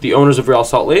the owners of Real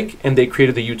Salt Lake, and they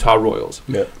created the Utah Royals.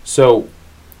 Yeah. So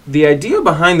the idea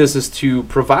behind this is to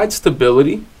provide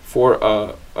stability for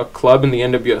a club in the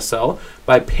NWSL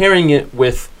by pairing it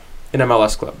with an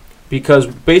MLS club. Because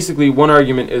basically one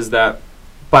argument is that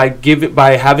by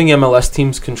having MLS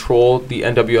teams control the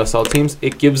NWSL teams,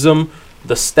 it gives them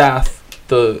the staff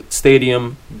the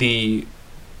stadium,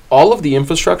 all of the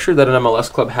infrastructure that an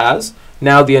MLS club has,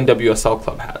 now the NWSL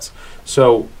club has.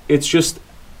 So it's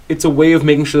a way of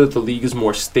making sure that the league is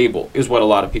more stable, is what a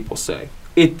lot of people say.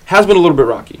 It has been a little bit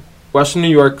rocky. Western New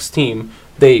York's team,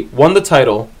 they won the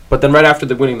title, but then right after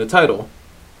winning the title,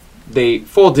 they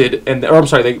folded,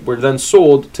 they were then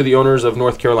sold to the owners of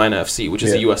North Carolina FC, which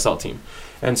is a USL team.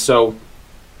 And so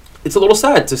it's a little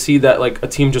sad to see that like a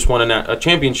team just won a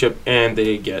championship and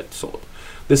they get sold.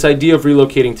 This idea of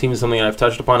relocating teams is something I've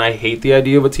touched upon. I hate the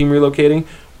idea of a team relocating,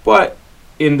 but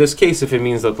in this case, if it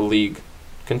means that the league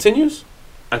continues,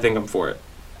 I think I'm for it.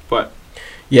 But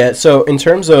yeah, so in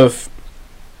terms of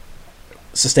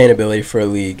sustainability for a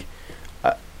league,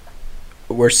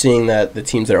 we're seeing that the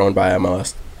teams that are owned by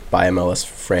MLS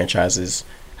franchises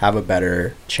have a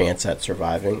better chance at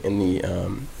surviving in the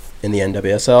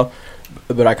NWSL.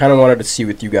 But I kind of wanted to see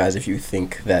with you guys if you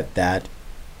think that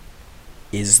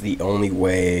is the only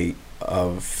way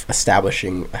of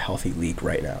establishing a healthy league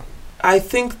right now. I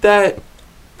think the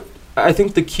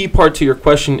key part to your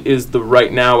question is the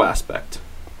right now aspect,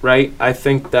 right? I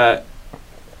think that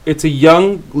it's a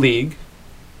young league.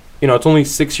 It's only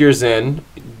 6 years in.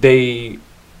 They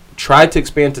tried to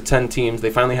expand to 10 teams.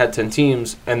 They finally had 10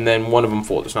 teams, and then one of them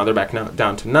folded. So now they're back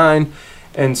down to 9.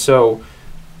 And so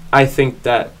I think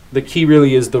that the key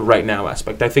really is the right now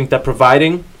aspect. I think that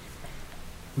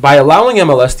by allowing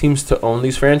MLS teams to own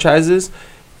these franchises,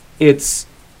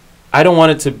 I don't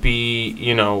want it to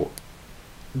be,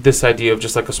 this idea of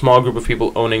just like a small group of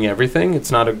people owning everything.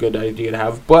 It's not a good idea to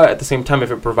have. But at the same time,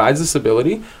 if it provides this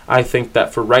ability, I think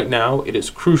that for right now, it is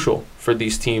crucial for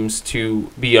these teams to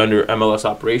be under MLS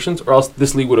operations, or else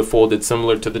this league would have folded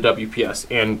similar to the WPS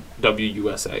and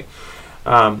WUSA.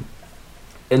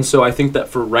 And so I think that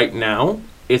for right now,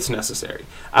 it's necessary.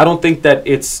 I don't think that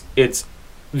it's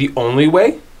the only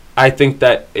way. I think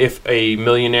that if a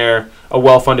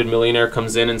well-funded millionaire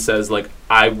comes in and says, like,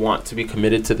 I want to be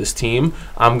committed to this team,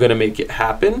 I'm going to make it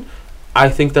happen, I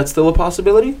think that's still a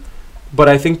possibility. But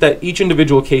I think that each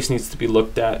individual case needs to be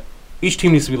looked at. Each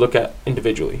team needs to be looked at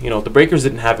individually. The Breakers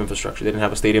didn't have infrastructure. They didn't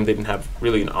have a stadium. They didn't have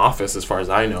really an office, as far as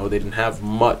I know. They didn't have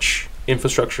much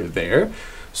infrastructure there.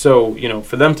 So,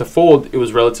 for them to fold, it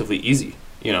was relatively easy,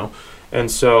 And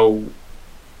so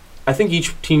I think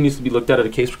each team needs to be looked at a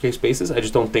case-per-case basis. I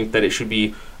just don't think that it should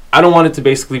be – I don't want it to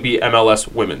basically be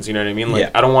MLS women's, you know what I mean?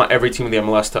 I don't want every team in the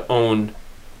MLS to own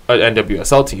an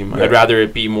NWSL team. Right. I'd rather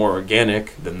it be more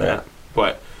organic than that.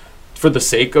 But for the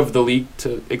sake of the league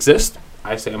to exist,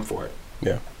 I say I'm for it.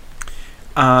 Yeah.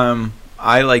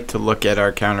 I like to look at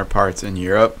our counterparts in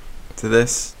Europe to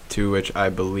this, to which I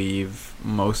believe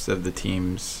most of the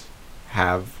teams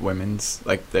have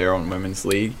their own women's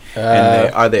league.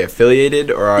 And are they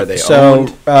affiliated or are they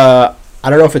owned? I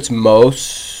don't know if it's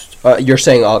most. You're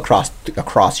saying all across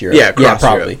Europe. Yeah,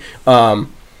 probably. Europe.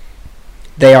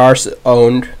 They are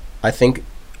owned. I think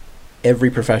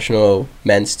every professional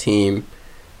men's team,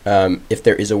 if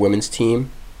there is a women's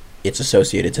team, it's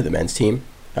associated to the men's team.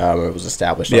 It was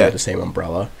established under the same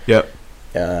umbrella. Yep.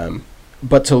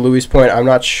 But to Louis' point, I'm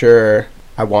not sure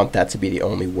I want that to be the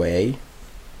only way.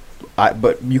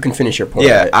 But you can finish your point.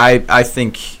 Yeah, I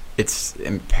think it's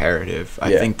imperative.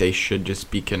 I think they should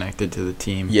just be connected to the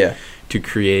team. Yeah. To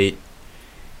create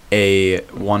a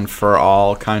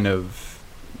one-for-all kind of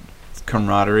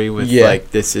camaraderie with,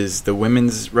 this is the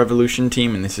women's revolution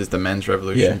team and this is the men's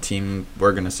revolution team.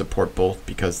 We're going to support both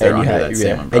because they're under that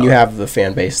same umbrella. And you have the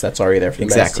fan base that's already there for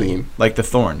the men's team. Like the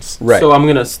Thorns. Right. So I'm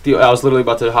going to steal – I was literally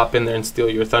about to hop in there and steal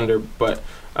your thunder, but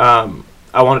I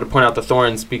wanted to point out the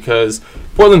Thorns because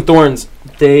Portland Thorns,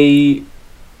 they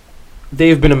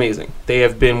have been amazing. They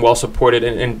have been well supported,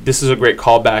 and this is a great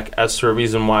callback as to a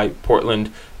reason why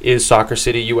Portland is Soccer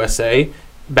City USA.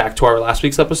 Back to our last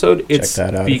week's episode. Check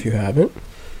that out if you haven't.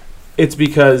 It's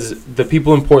because the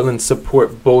people in Portland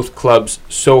support both clubs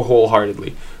so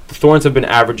wholeheartedly. The Thorns have been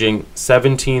averaging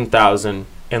 17,000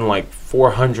 and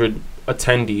 400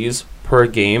 attendees per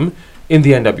game in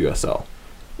the NWSL.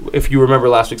 If you remember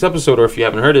last week's episode, or if you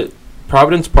haven't heard it,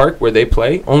 Providence Park, where they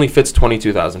play, only fits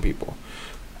 22,000 people.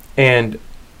 And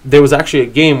there was actually a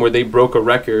game where they broke a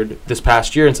record this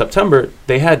past year in September.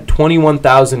 They had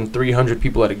 21,300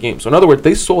 people at a game. So in other words,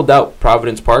 they sold out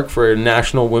Providence Park for a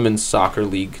National Women's Soccer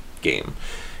League game.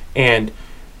 And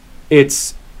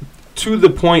it's to the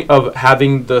point of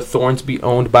having the Thorns be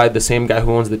owned by the same guy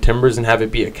who owns the Timbers and have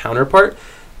it be a counterpart.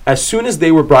 As soon as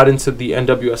they were brought into the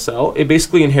NWSL, it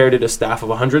basically inherited a staff of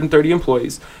 130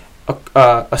 employees,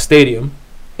 a stadium,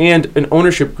 and an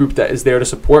ownership group that is there to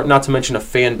support, not to mention a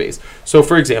fan base. So,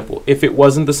 for example, if it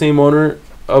wasn't the same owner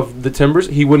of the Timbers,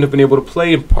 he wouldn't have been able to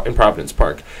play in Providence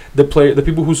Park. The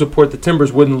people who support the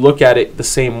Timbers wouldn't look at it the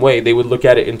same way. They would look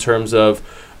at it in terms of,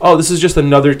 oh, this is just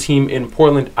another team in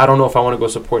Portland. I don't know if I want to go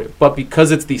support it. But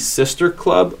because it's the sister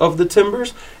club of the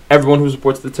Timbers, everyone who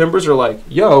supports the Timbers are like,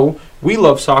 yo, we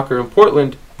love soccer in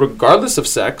Portland. Regardless of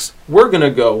sex, we're going to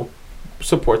go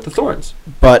support the Thorns.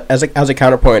 But as a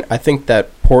counterpoint, I think that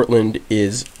Portland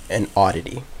is an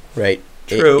oddity, right?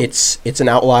 True. It's an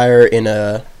outlier in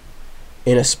a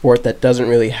sport that doesn't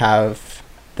really have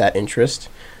that interest,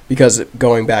 because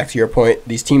going back to your point,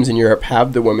 these teams in Europe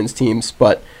have the women's teams,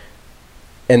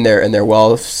 and they're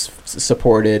well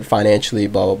supported financially,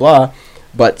 blah blah blah,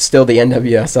 but still the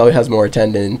NWSL has more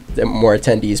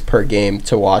attendees per game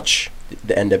to watch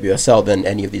the NWSL than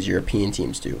any of these European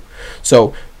teams do.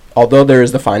 So although there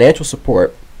is the financial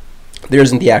support, there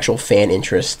isn't the actual fan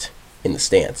interest in the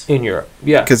stands in Europe.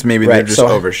 Yeah, because maybe they're just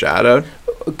overshadowed.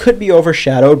 Could be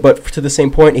overshadowed, but to the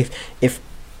same point, if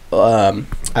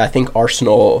I think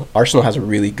Arsenal has a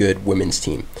really good women's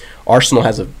team. Arsenal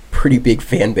has a pretty big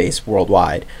fan base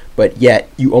worldwide, but yet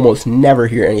you almost never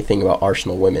hear anything about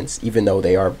Arsenal women's, even though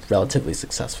they are relatively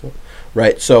successful,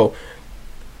 right? So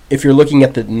if you're looking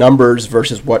at the numbers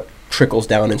versus what trickles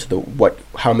down into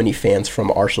how many fans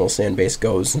from Arsenal's fan base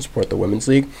goes and support the women's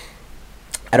league,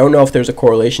 I don't know if there's a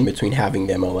correlation between having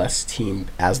the MLS team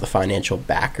as the financial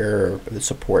backer or the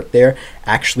support there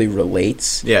actually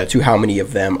relates to how many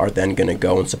of them are then going to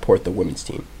go and support the women's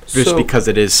team. Just because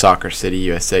it is Soccer City,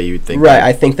 USA, you'd think. Right,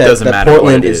 I think that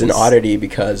Portland is an oddity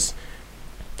because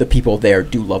the people there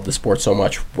do love the sport so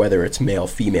much, whether it's male,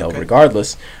 female,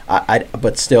 regardless.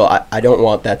 But still, I don't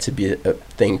want that to be a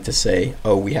thing to say,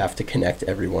 oh, we have to connect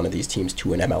every one of these teams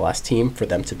to an MLS team for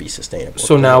them to be sustainable.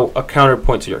 So now a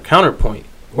counterpoint to your counterpoint.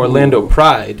 Orlando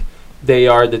Pride, they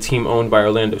are the team owned by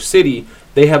Orlando City.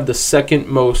 They have the second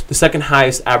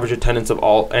highest average attendance of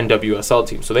all NWSL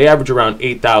teams. So they average around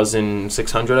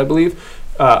 8,600, I believe,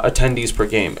 attendees per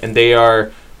game. And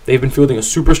they've been fielding a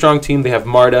super strong team. They have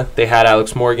Marta, they had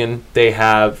Alex Morgan, they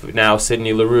have now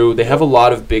Sydney Leroux. They have a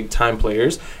lot of big time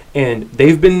players, and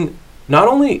they've been not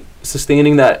only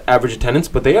sustaining that average attendance,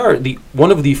 but they are one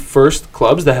of the first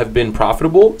clubs that have been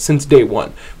profitable since day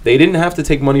one. They didn't have to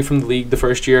take money from the league the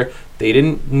first year. They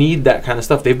didn't need that kind of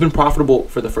stuff. They've been profitable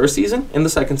for the first season and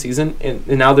the second season, and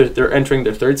now they're entering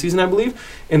their third season, I believe,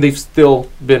 and they've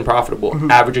still been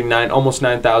profitable, averaging almost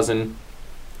 9,000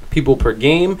 people per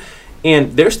game.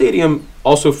 And their stadium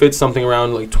also fits something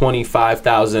around like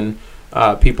 25,000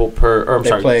 people per. Or I'm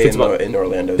sorry, play in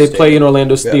Orlando. They play in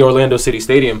Orlando, the Orlando City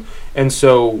Stadium, and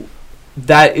so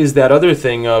that is that other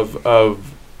thing of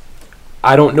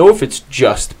I don't know if it's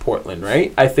just Portland,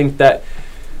 right? I think that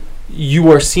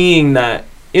you are seeing that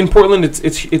in Portland.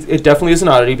 It definitely is an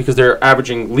oddity because they're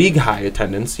averaging league high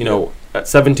attendance. At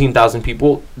 17,000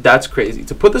 people. That's crazy.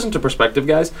 To put this into perspective,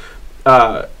 guys.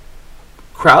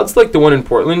 Crowds like the one in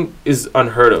Portland is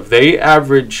unheard of. They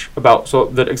average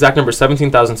the exact number is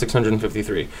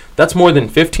 17,653. That's more than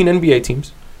 15 NBA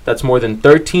teams. That's more than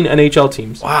 13 NHL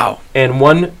teams. Wow.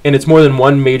 And it's more than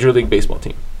one Major League Baseball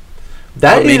team.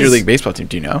 What Major League Baseball team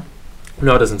do you know?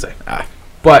 No, it doesn't say.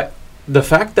 But the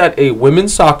fact that a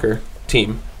women's soccer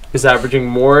team is averaging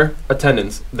more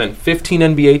attendance than 15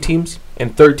 NBA teams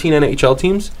and 13 NHL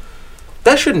teams,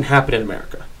 that shouldn't happen in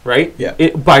America. Right? Yeah.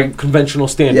 By conventional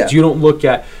standards, yeah. You don't look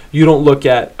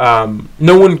at.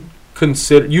 No one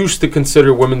used to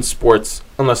consider women's sports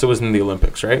unless it was in the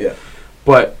Olympics, right? Yeah.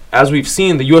 But as we've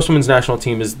seen, the U.S. women's national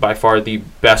team is by far the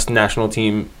best national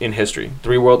team in history.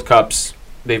 3 World Cups.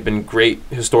 They've been great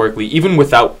historically, even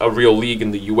without a real league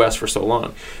in the U.S. for so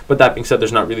long. But that being said,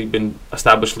 there's not really been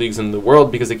established leagues in the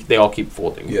world because they all keep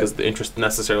folding because the interest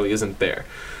necessarily isn't there.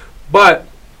 But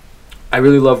I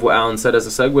really love what Alan said as a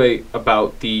segue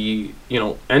about the,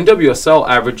 NWSL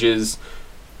averages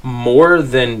more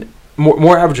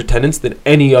average attendance than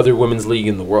any other women's league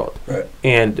in the world. Right.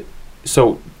 And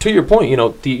so to your point,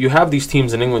 you have these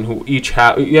teams in England you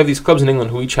have these clubs in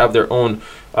England who each have their own,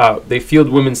 they field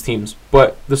women's teams,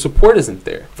 but the support isn't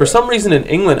there. For some reason in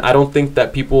England, I don't think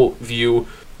that people view,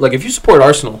 like if you support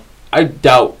Arsenal, I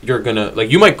doubt you're going to,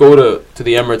 you might go to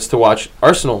the Emirates to watch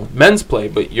Arsenal men's play,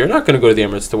 but you're not going to go to the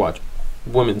Emirates to watch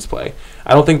women's play.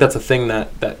 I don't think that's a thing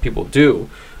that people do.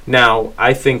 Now,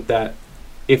 I think that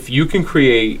if you can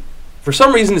create, for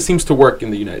some reason it seems to work in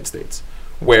the United States,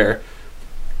 where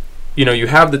you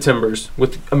have the Timbers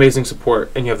with amazing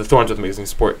support and you have the Thorns with amazing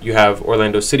support. You have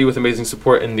Orlando City with amazing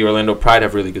support and the Orlando Pride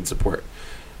have really good support.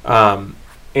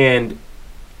 And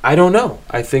I don't know.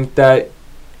 I think that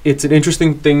it's an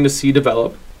interesting thing to see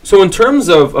develop. So in terms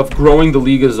of growing the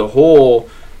league as a whole,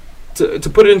 to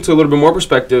put it into a little bit more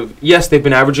perspective, yes, they've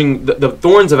been averaging, the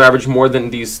Thorns have averaged more than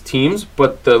these teams,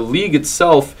 but the league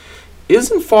itself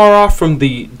isn't far off from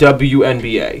the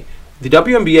WNBA. The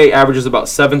WNBA averages about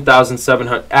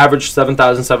 7,700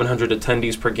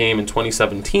 attendees per game in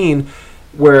 2017,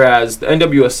 whereas the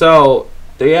NWSL,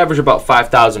 they average about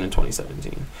 5,000 in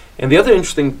 2017. And the other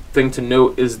interesting thing to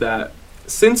note is that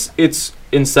since its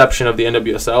inception of the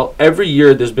NWSL, every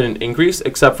year there's been an increase,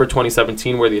 except for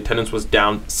 2017, where the attendance was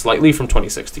down slightly from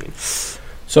 2016.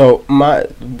 So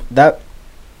that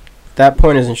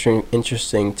point is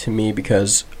interesting to me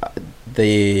because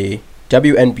the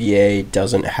WNBA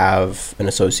doesn't have an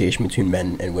association between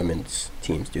men and women's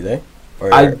teams, do they?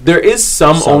 There is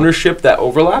some ownership that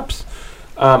overlaps.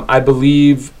 I do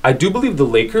believe the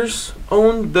Lakers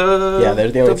own the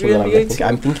they're the only WNBA team.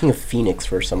 I'm thinking of Phoenix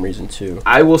for some reason too.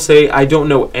 I will say I don't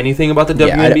know anything about the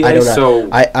WNBA. I don't know.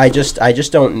 I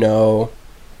just don't know.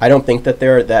 I don't think that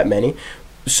there are that many.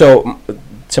 So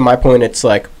to my point, it's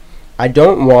like I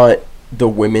don't want the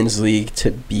women's league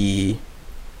to be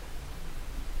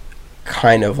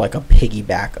kind of like a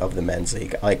piggyback of the men's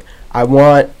league. Like I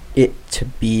want it to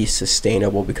be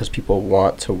sustainable because people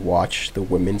want to watch the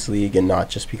women's league and not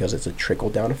just because it's a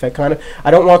trickle-down effect kind of.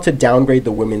 I don't want to downgrade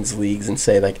the women's leagues and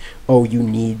say like, oh, you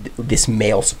need this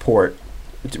male support,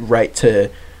 right, to...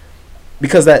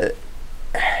 Because that,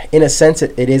 in a sense,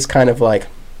 it is kind of like,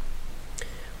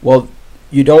 well,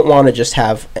 you don't want to just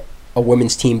have a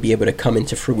women's team be able to come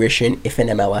into fruition if an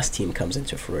MLS team comes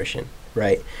into fruition,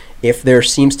 right? If there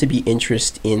seems to be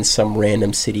interest in some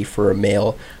random city for a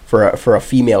male, for a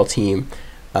female team,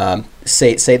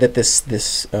 say that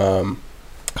this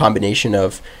combination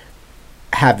of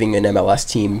having an MLS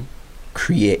team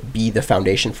be the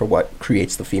foundation for what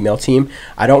creates the female team.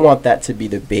 I don't want that to be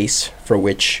the base for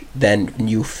which then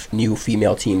new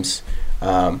female teams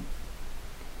have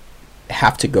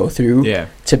to go through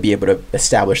to be able to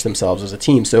establish themselves as a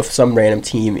team. So if some random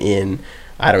team in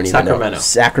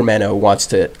Sacramento wants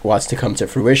to come to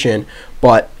fruition,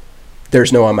 but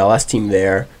there's no MLS team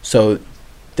there, so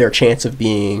their chance of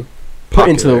being put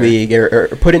into the league or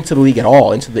put into the league at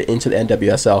all into the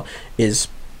NWSL is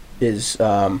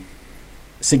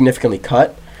significantly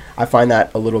cut. I find that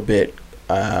a little bit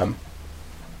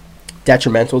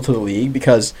detrimental to the league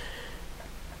because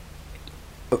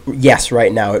yes,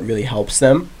 right now it really helps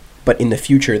them, but in the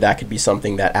future that could be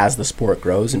something that as the sport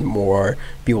grows and more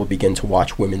people begin to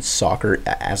watch women's soccer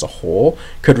as a whole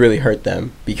could really hurt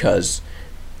them because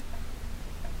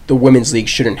the women's league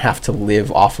shouldn't have to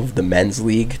live off of the men's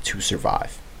league to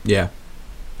survive. Yeah,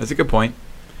 that's a good point.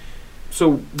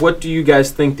 So what do you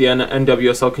guys think the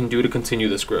NWSL can do to continue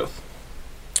this growth?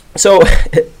 So,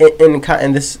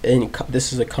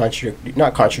 this is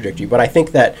not contradictory, but I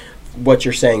think that what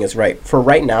you're saying is right. For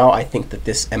right now, I think that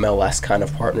this MLS kind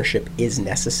of partnership is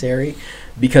necessary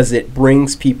because it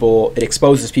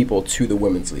exposes people to the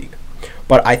women's league.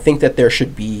 But I think that there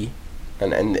should be,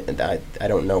 and I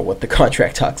don't know what the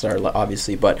contract talks are,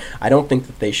 obviously, but I don't think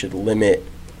that they should limit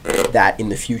that in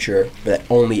the future that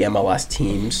only MLS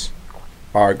teams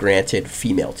are granted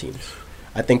female teams.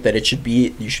 I think that you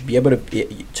should be able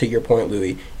to your point,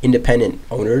 Louis, independent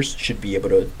owners should be able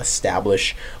to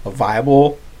establish a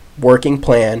viable working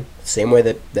plan, same way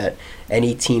that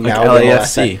any team like now,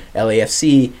 LAFC,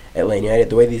 Atlanta United,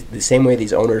 the same way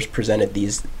these owners presented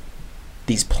these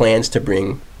plans to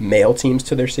bring male teams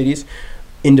to their cities,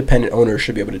 independent owners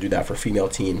should be able to do that for female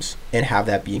teams and have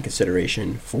that be in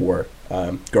consideration for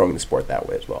growing the sport that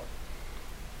way as well.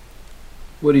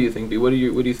 What do you think, B? What do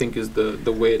you think is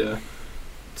the way to?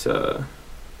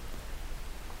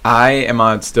 I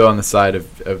am still on the side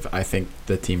of I think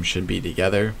the team should be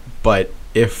together, but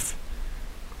if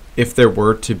there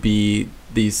were to be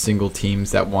these single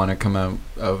teams that want to come out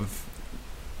of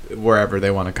wherever they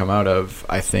want to come out of,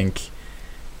 I think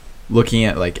looking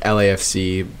at like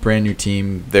LAFC, brand new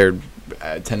team, their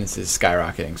attendance is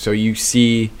skyrocketing. So you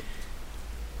see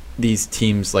these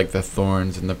teams like the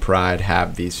Thorns and the Pride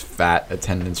have these fat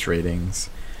attendance ratings.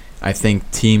 I think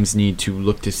teams need to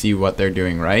look to see what they're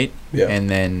doing right. Yeah. And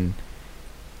then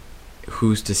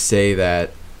who's to say that?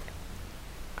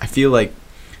 I feel like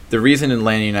the reason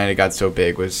Atlanta United got so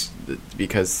big was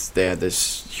because they had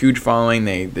this huge following.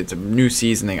 It's a new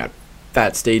season. They got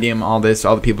fat stadium, all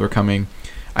the people are coming.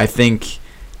 I think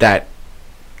that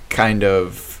kind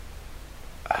of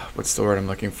what's the word I'm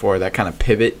looking for? That kind of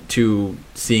pivot to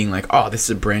seeing like, oh, this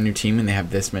is a brand new team and they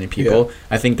have this many people. Yeah.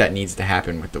 I think that needs to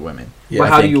happen with the women. Yeah. But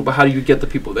how do you get the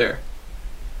people there?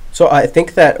 So I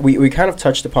think that we kind of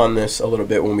touched upon this a little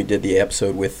bit when we did the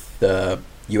episode with the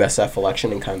USF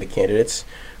election and kind of the candidates.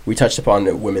 we touched upon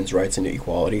the women's rights and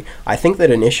equality. I think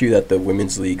that an issue that the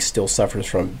women's league still suffers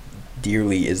from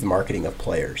dearly is the marketing of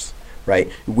players,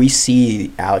 right? We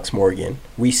see Alex Morgan,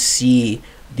 we see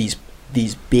these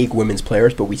big women's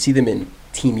players, but we see them in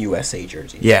Team USA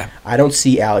jerseys. Yeah. I don't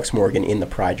see Alex Morgan in the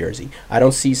Pride jersey. I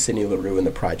don't see Sydney Leroux in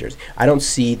the Pride jersey. I don't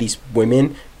see these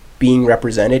women being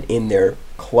represented in their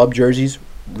club jerseys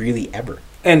really ever.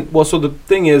 And, well, so the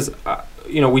thing is,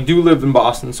 we do live in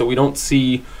Boston, so we don't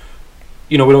see,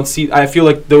 I feel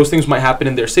like those things might happen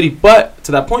in their city. But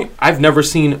to that point, I've never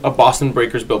seen a Boston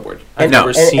Breakers billboard. I've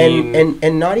never seen.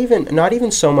 And not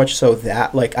even so much so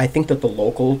that, like, I think that the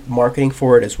local marketing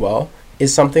for it as well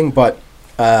is something, but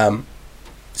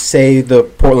say the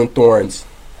Portland Thorns,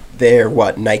 they're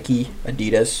what, Nike,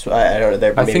 Adidas? I don't know.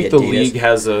 They're I maybe think the Adidas. league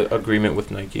has an agreement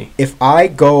with Nike. If I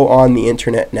go on the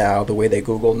internet now, the way that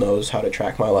Google knows how to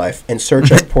track my life, and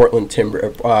search up Portland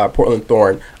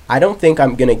Thorn, I don't think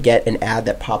I'm gonna get an ad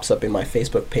that pops up in my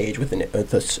Facebook page with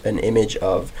an image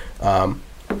of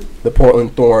the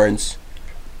Portland Thorns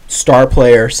star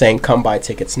player saying, "Come buy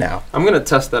tickets now." I'm gonna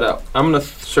test that out. I'm gonna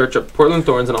search up Portland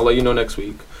Thorns, and I'll let you know next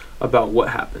week about what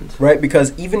happened. Right,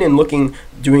 because even in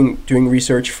doing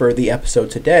research for the episode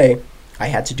today, I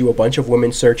had to do a bunch of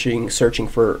women searching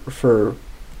for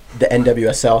the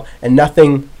NWSL, and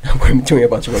nothing. We're doing a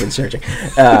bunch of women searching.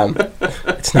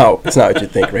 It's not what you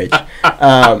think,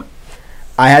 Rach.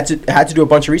 I had to do a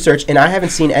bunch of research, and I haven't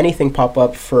seen anything pop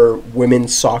up for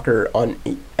women's soccer on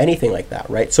anything like that,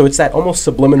 right? So it's that almost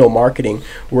subliminal marketing,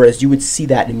 whereas you would see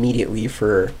that immediately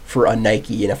for a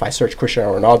Nike, and if I search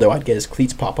Cristiano Ronaldo, I'd get his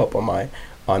cleats pop up on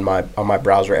my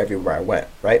browser everywhere I went,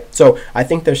 right? So I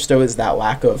think there still is that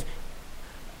lack of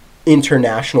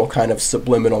international kind of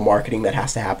subliminal marketing that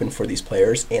has to happen for these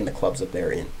players and the clubs that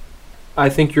they're in. I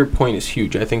think your point is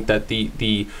huge. I think that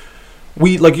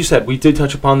we, like you said, we did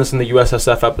touch upon this in the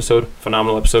USSF episode.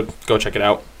 Phenomenal episode. Go check it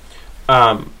out.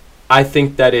 I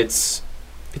think that it's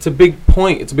a big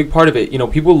point. It's a big part of it.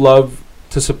 People love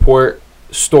to support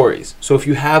stories. So if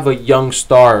you have a young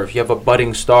star, if you have a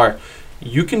budding star,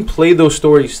 you can play those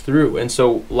stories through. And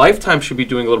so Lifetime should be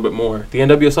doing a little bit more. The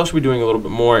NWSL should be doing a little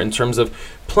bit more in terms of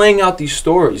playing out these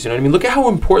stories. You know what I mean? Look at how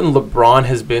important LeBron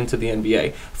has been to the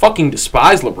NBA. Fucking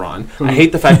despise LeBron. I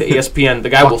hate the fact that ESPN,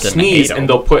 the guy will sneeze and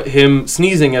they'll put him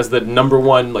sneezing as the number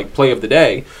one play of the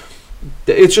day.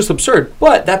 It's just absurd.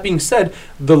 But that being said,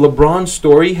 the LeBron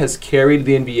story has carried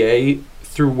the NBA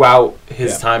throughout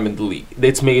his time in the league.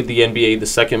 It's made the NBA the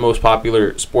second most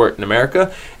popular sport in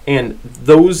America, and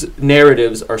those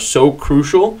narratives are so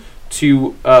crucial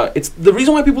to it's the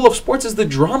reason why people love sports is the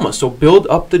drama. So build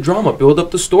up the drama, build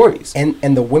up the stories. And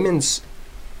the women's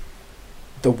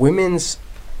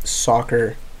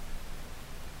soccer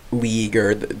league,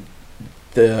 or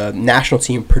the national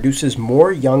team, produces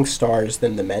more young stars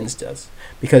than the men's does,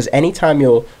 because anytime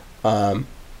you'll I'm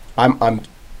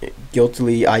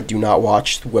guiltily, I do not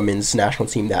watch the women's national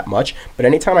team that much, but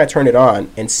anytime I turn it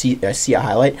on and I see a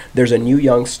highlight, there's a new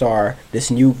young star, this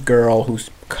new girl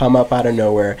who's come up out of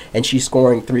nowhere, and she's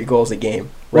scoring 3 goals a game,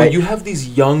 right? Well, you have these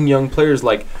young players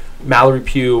like Mallory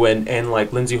Pugh and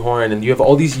like Lindsey Horan, and you have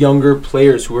all these younger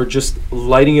players who are just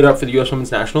lighting it up for the U.S.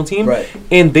 women's national team, right?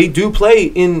 And they do play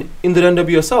in the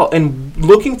NWSL. And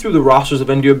looking through the rosters of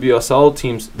NWSL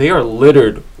teams, they are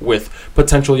littered with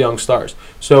potential young stars.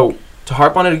 So to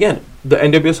harp on it again, the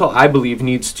NWSL, I believe,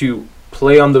 needs to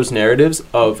play on those narratives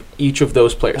of each of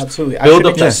those players. Absolutely. Build I shouldn't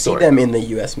up that just see story. them in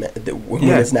the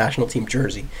women's national team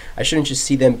jersey. I shouldn't just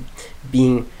see them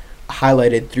being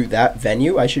highlighted through that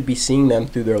venue. I should be seeing them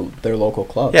through their local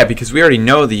club. Yeah, because we already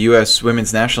know the U.S.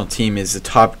 women's national team is a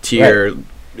top-tier,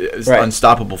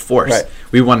 unstoppable force. Right.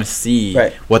 We want to see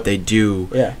what they do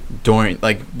during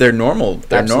their normal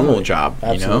job.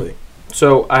 Absolutely. You know?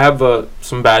 So I have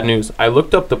some bad news. I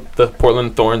looked up the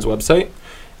Portland Thorns website,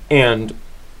 and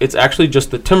it's actually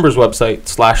just the Timbers website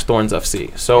 /Thorns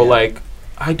FC. So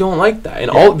I don't like that.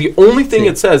 And the only thing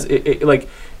it says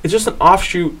it's just an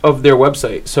offshoot of their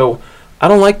website. So I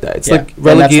don't like that. It's like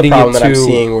relegating and that's the problem it that I'm to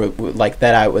seeing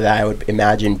that I would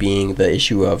imagine being the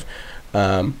issue of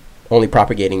only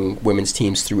propagating women's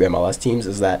teams through MLS teams,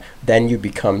 is that then you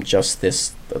become just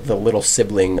the little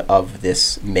sibling of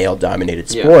this male-dominated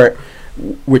sport.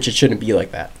 Which it shouldn't be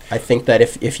like that. I think that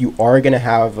if you are going to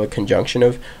have a conjunction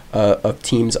of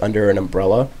teams under an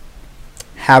umbrella,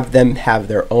 have them have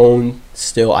their own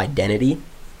still identity.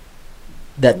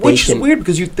 Which is weird,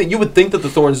 because you would think that the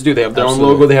Thorns do. They have their own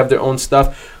logo, they have their own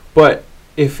stuff. But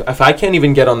if I can't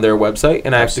even get on their website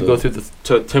and I have to go through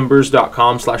to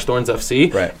timbers.com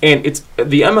 /ThornsFC, and it's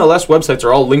the MLS websites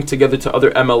are all linked together to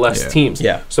other MLS teams.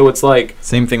 Yeah. So it's like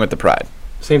same thing with the Pride.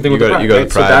 Same thing You with go- the you Pride, go to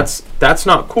right? So Pride. that's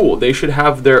not cool. They should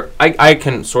have their. I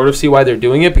can sort of see why they're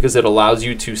doing it because it allows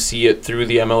you to see it through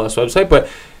the MLS website. But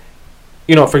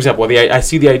for example, I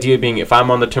see the idea being if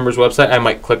I'm on the Timbers website, I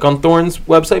might click on Thorns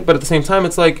website, but at the same time,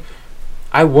 it's like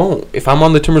I won't. If I'm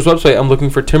on the Timbers website, I'm looking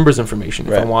for Timbers information.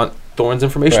 If I Right. want Thorns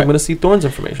information, I'm Right. going to see Thorns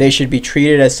information. They should be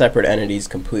treated as separate entities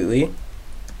completely.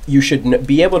 You should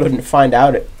be able to find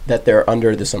out that they're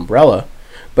under this umbrella,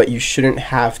 but you shouldn't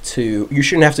have to. You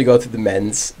shouldn't have to go through the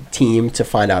men's team to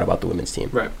find out about the women's team.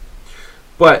 Right.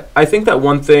 But I think that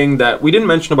one thing that we didn't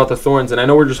mention about the Thorns, and I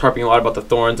know we're just harping a lot about the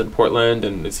Thorns in Portland,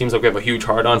 and it seems like we have a huge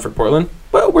hard-on for Portland,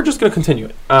 but we're just going to continue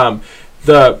it.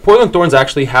 The Portland Thorns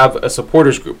actually have a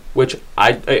supporters group, which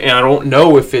I don't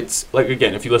know if it's, like,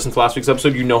 again, if you listen to last week's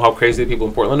episode, you know how crazy the people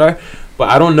in Portland are, but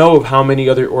I don't know of how many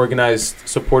other organized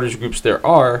supporters groups there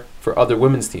are for other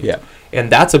women's teams. Yeah.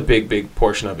 And that's a big, big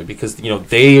portion of it because,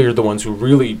 they are the ones who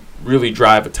really, really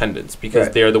drive attendance because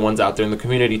Right. they're the ones out there in the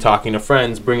community talking to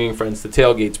friends, bringing friends to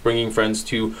tailgates, bringing friends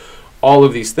to all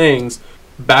of these things.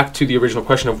 Back to the original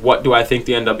question of what do I think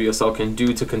the NWSL can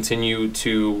do to continue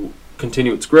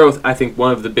its growth, I think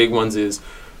one of the big ones is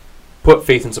put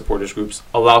faith in supporters groups,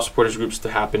 allow supporters groups to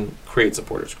happen, create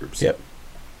supporters groups. Yep.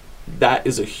 That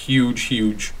is a huge,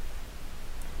 huge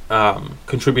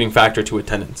contributing factor to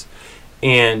attendance.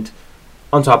 And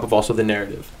on top of also the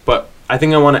narrative. But I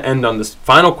think I want to end on this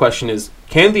final question is,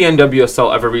 can the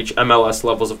NWSL ever reach MLS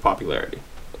levels of popularity?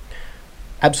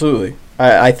 Absolutely.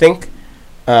 I think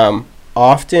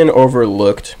often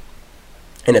overlooked,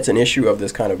 and it's an issue of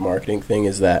this kind of marketing thing,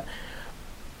 is that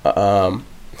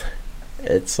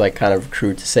it's like kind of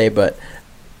crude to say, but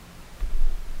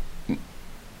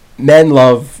men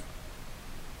love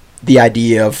the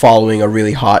idea of following a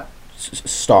really hot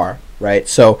star, right?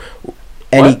 So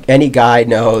any guy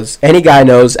knows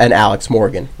an Alex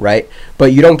Morgan, right?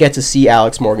 But you don't get to see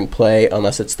Alex Morgan play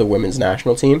unless it's the women's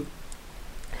national team.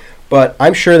 But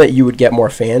I'm sure that you would get more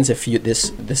fans if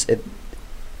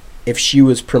if she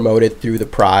was promoted through the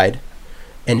Pride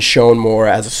and shown more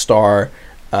as a star,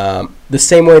 the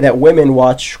same way that women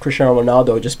watch Cristiano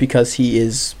Ronaldo just because he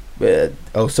is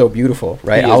so beautiful,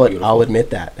 right? I'll admit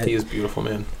that. He is beautiful,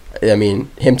 man. I mean,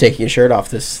 him taking his shirt off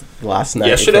this last night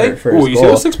yesterday for his you see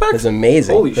goal those 6-packs? is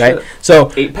amazing, Holy right? shit. So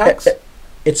 8-packs?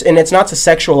 It's not to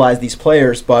sexualize these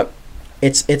players, but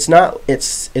it's not.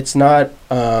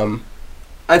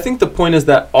 I think the point is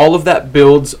that all of that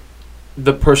builds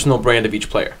the personal brand of each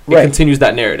player. It Right. continues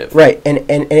that narrative. Right, and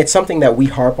it's something that we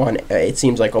harp on, it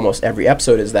seems like almost every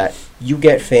episode, is that you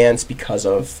get fans because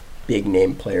of big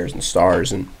name players and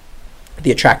stars and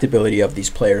the attractability of these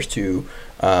players to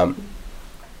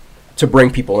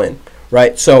bring people in,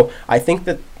 right? So I think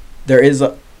that there is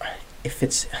I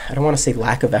don't want to say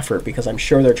lack of effort because I'm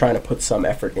sure they're trying to put some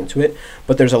effort into it,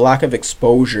 but there's a lack of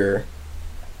exposure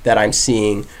that I'm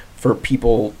seeing for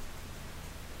people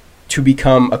to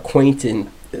become acquainted.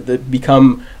 I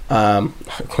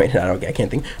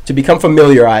can't think. To become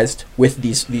familiarized with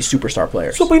these superstar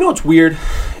players. So, but what's weird?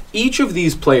 Each of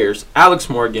these players, Alex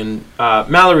Morgan,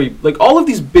 Mallory, like all of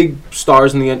these big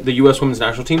stars in the U.S. women's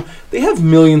national team, they have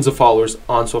millions of followers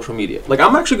on social media. Like,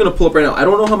 I'm actually going to pull up right now. I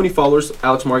don't know how many followers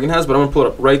Alex Morgan has, but I'm going to pull it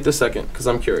up right this second because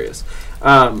I'm curious.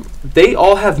 They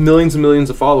all have millions and millions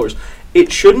of followers. It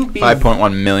shouldn't be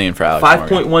 5.1 million for Alex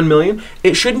Morgan. 5.1 million.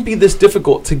 It shouldn't be this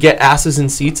difficult to get asses in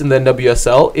seats in the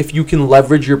NWSL if you can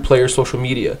leverage your players' social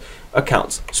media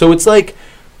accounts. So it's like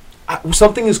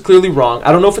something is clearly wrong.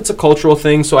 I don't know if it's a cultural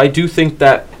thing. So I do think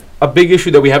that a big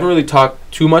issue that we haven't really talked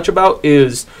too much about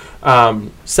is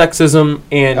sexism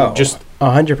and just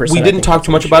 100%. we didn't talk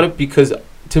too much about it because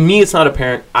to me it's not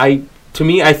apparent. I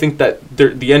think that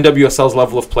the NWSL's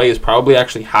level of play is probably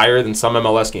actually higher than some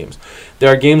MLS games.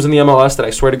 There are games in the MLS that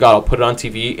I swear to God I'll put it on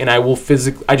TV and I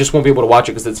just won't be able to watch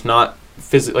it because it's not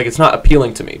it's not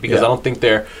appealing to me because I don't think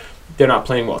they're not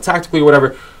playing well tactically or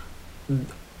whatever.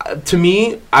 To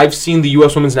me, I've seen the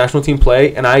U.S. women's national team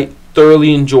play and I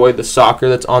thoroughly enjoy the soccer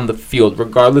that's on the field,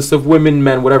 regardless of women,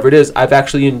 men, whatever it is. I've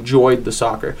actually enjoyed the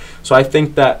soccer. So I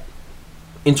think that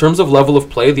in terms of level of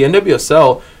play, the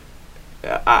NWSL,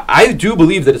 I do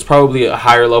believe that it's probably a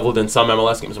higher level than some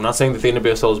MLS games. I'm not saying that the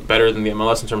NWSL is better than the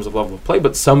MLS in terms of level of play,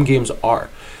 but some games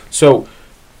are. So,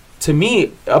 to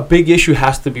me, a big issue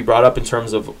has to be brought up in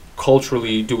terms of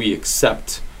culturally, do we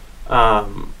accept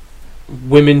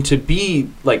women to be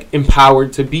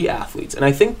empowered to be athletes? And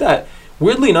I think that,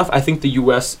 weirdly enough, I think the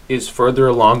U.S. is further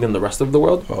along than the rest of the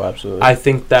world. Oh, absolutely. I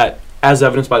think that, as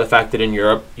evidenced by the fact that in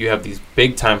Europe you have these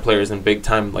big-time players and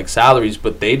big-time salaries,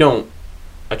 but they don't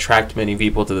attract many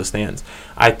people to the stands.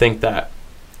 I do think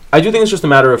it's just a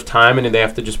matter of time, and they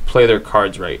have to just play their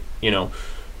cards right.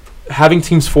 having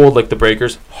teams fold like the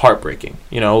Breakers, heartbreaking.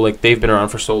 Like they've been around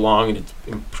for so long and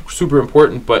it's super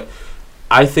important. But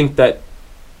I think that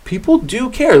people do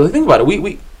care. Like, think about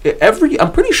it.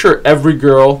 I'm pretty sure every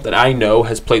girl that I know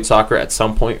has played soccer at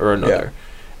some point or another,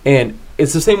 and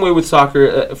it's the same way with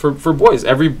soccer for boys.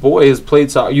 Every boy has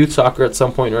played youth soccer at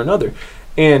some point or another,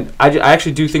 and I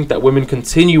actually do think that women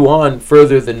continue on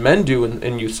further than men do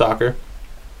in youth soccer,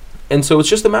 and so it's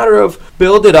just a matter of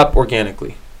build it up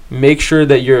organically. Make sure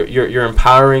that you're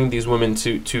empowering these women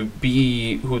to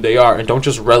be who they are, and don't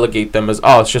just relegate them as,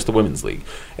 it's just the women's league.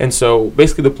 And so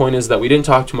basically the point is that we didn't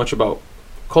talk too much about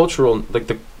cultural, like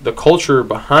the culture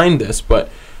behind this, but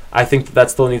I think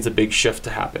that still needs a big shift to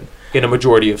happen in a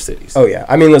majority of cities. Oh yeah,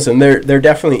 I mean, listen, there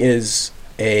definitely is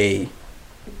a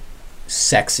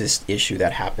sexist issue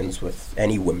that happens with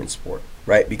any women's sport,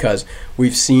 right? Because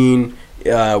we've seen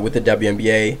with the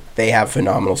WNBA, they have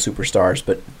phenomenal superstars,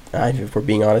 but if we're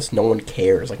being honest, no one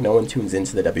cares. Like, no one tunes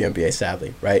into the WNBA,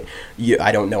 sadly, right?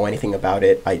 I don't know anything about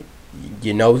it.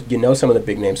 You know some of the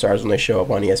big name stars when they show up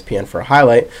on ESPN for a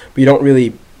highlight, but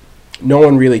no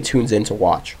one really tunes in to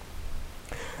watch.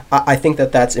 I think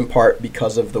that that's in part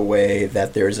because of the way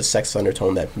that there is a sex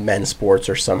undertone, that men's sports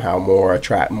are somehow more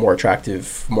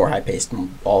attractive, more high-paced,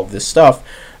 all of this stuff.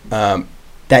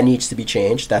 That needs to be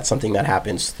changed. That's something that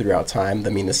happens throughout time. I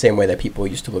mean, the same way that people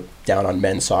used to look down on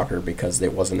men's soccer because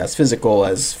it wasn't as physical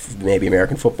as maybe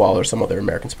American football or some other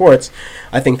American sports.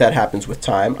 I think that happens with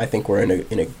time. I think we're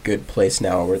in a good place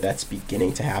now where that's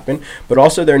beginning to happen. But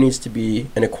also there needs to be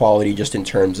an equality just in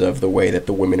terms of the way that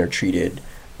the women are treated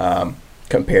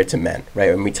compared to men, right?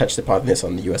 And we touched upon this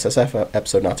on the USSF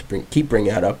episode, not to keep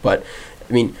bringing that up, but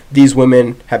I mean, these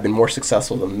women have been more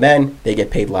successful than men. They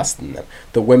get paid less than them.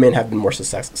 The women have been more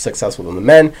successful than the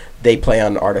men. They play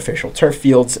on artificial turf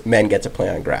fields. Men get to play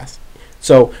on grass.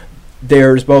 So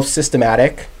there's both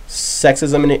systematic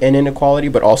sexism and inequality,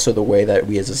 but also the way that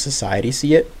we as a society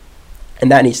see it. And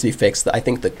that needs to be fixed. I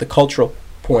think that the cultural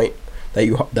point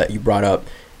that you brought up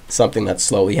is something that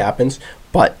slowly happens.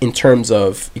 But in terms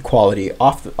of equality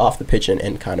off the pitch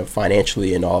and kind of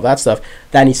financially and all of that stuff,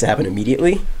 that needs to happen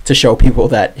immediately to show people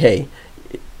that, hey,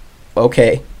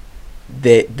 okay,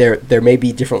 there may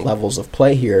be different levels of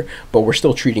play here, but we're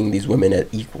still treating these women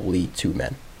equally to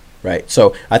men, right?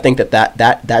 So I think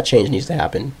that change needs to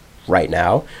happen right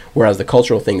now, whereas the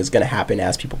cultural thing is going to happen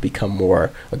as people become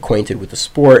more acquainted with the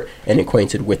sport and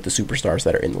acquainted with the superstars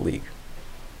that are in the league.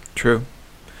 True.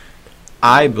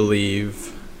 I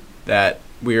believe that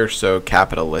we are so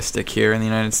capitalistic here in the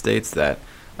United States that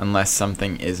unless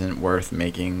something isn't worth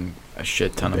making a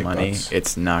shit ton of money,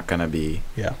 it's not going to be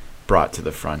brought to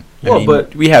the front. Well, I mean,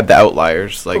 but we have the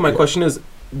outliers. Like, my question is,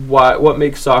 what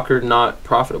makes soccer not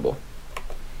profitable?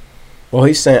 Well,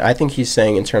 I think he's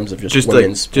saying in terms of just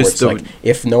women's sports, like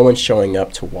if no one's showing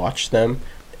up to watch them,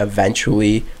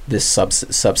 eventually this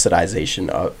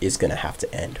subsidization is going to have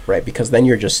to end, right? Because then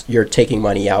you're taking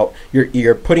money out,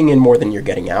 you're putting in more than you're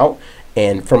getting out,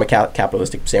 and from a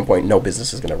capitalistic standpoint, no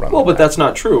business is going to run. Well, but that's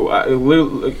not true.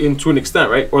 To an extent,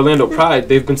 right? Orlando Pride,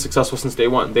 they've been successful since day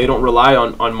one. They don't rely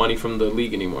on money from the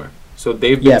league anymore, so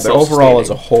they've been but overall as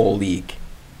a whole league,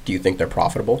 do you think they're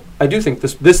profitable? I do think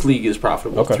this league is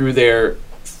profitable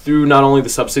through not only the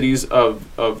subsidies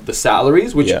of the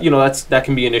salaries, which that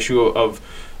can be an issue of.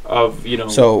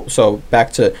 So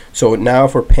now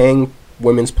if we're paying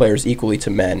women's players equally to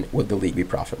men, would the league be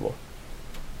profitable?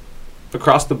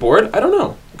 Across the board? I don't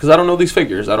know, because I don't know these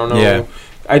figures. I don't know. Yeah.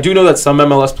 I do know that some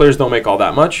MLS players don't make all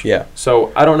that much. Yeah.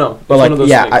 So I don't know. But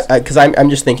because I'm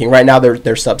just thinking right now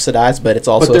they're subsidized, but it's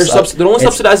also they're only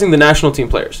subsidizing the national team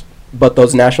players. But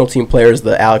those national team players,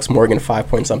 the Alex Morgan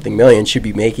 5-point-something million, should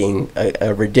be making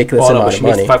a ridiculous amount of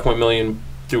money. 5 million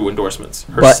through endorsements.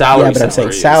 Her salary. Yeah, but I'm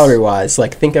saying salary-wise,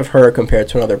 like think of her compared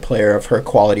to another player of her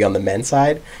quality on the men's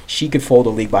side. She could fold a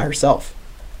league by herself.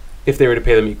 If they were to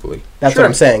pay them equally. That's what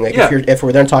I'm saying. Like if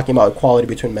we're then talking about equality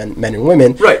between men and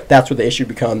women, right, that's where the issue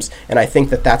becomes. And I think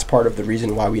that's part of the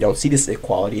reason why we don't see this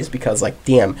equality is because, like,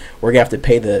 damn, we're gonna have to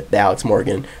pay the Alex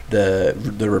Morgan, the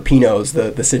Rapinos,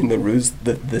 the Sidney Leroux's,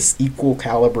 this equal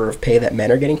caliber of pay that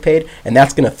men are getting paid, and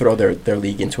that's gonna throw their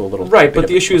league into a little right. But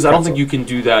the issue is, I don't think you can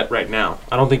do that right now.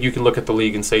 I don't think you can look at the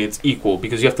league and say it's equal,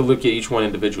 because you have to look at each one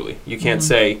individually. You can't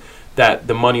say that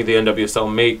the money the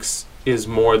NWSL makes is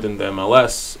more than the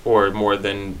MLS or more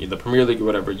than the Premier League or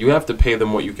whatever. You have to pay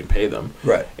them what you can pay them.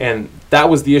 Right. And that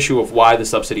was the issue of why the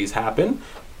subsidies happen.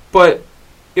 But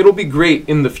it'll be great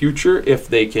in the future if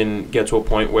they can get to a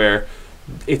point where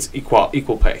it's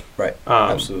equal pay. Right.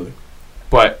 Absolutely.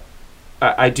 But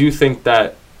I do think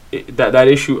that that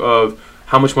issue of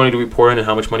how much money do we pour in and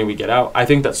how much money we get out, I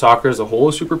think that soccer as a whole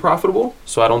is super profitable.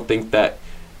 So I don't think that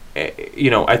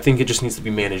I think it just needs to be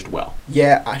managed well.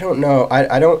 Yeah, I don't know.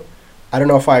 I don't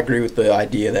know if I agree with the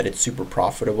idea that it's super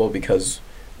profitable, because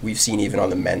we've seen even on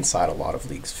the men's side a lot of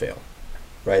leagues fail,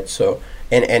 right? So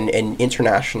and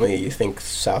internationally, you think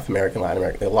South America, Latin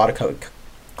America, a lot of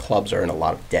clubs are in a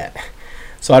lot of debt.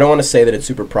 So I don't want to say that it's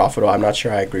super profitable. I'm not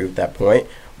sure I agree with that point,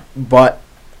 but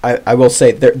I will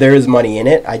say there is money in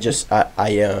it. I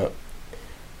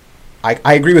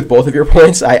agree with both of your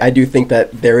points. I do think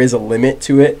that there is a limit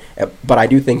to it, but I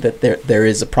do think that there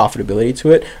is a profitability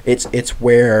to it. It's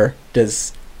when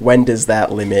does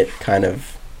that limit kind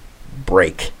of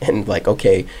break, and like,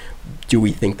 okay, do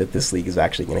we think that this league is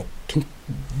actually going to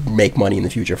make money in the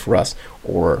future for us,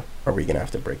 or are we going to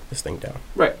have to break this thing down?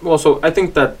 Right. Well, so I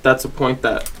think that's a point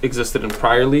that existed in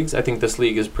prior leagues. I think this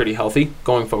league is pretty healthy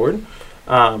going forward.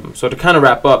 So to kind of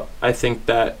wrap up, I think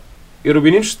that it'll be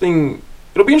interesting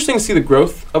to see the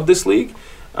growth of this league.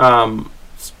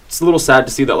 It's a little sad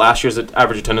to see that last year's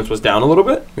average attendance was down a little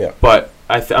bit. Yeah. But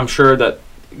I'm sure that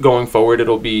going forward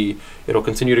it'll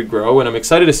continue to grow, and I'm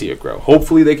excited to see it grow.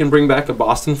 Hopefully they can bring back a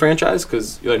Boston franchise,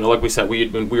 because like we said, we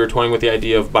were toying with the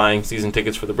idea of buying season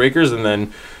tickets for the Breakers, and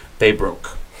then they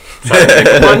broke. Sorry to make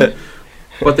a pun,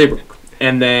 but they broke.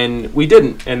 And then we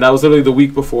didn't, and that was literally the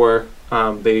week before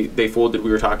they folded.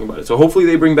 We were talking about it. So hopefully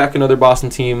they bring back another Boston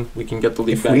team. We can get the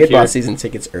league back here. If we had bought season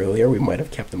tickets earlier, we might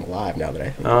have kept them alive, now that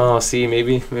I think. Oh, see,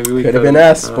 maybe we could have been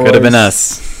us. Could have been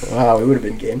us. Wow, we would have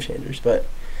been game changers. But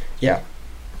yeah,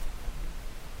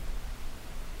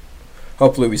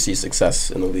 hopefully we see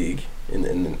success in the league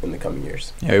in the coming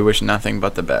years. Yeah, we wish nothing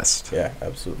but the best. Yeah,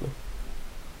 absolutely.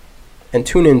 And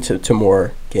tune in to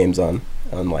more games on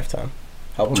Lifetime.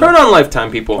 Turn on Lifetime,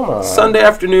 people. Sunday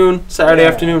afternoon, Saturday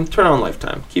afternoon, turn on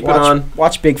Lifetime. Keep it on.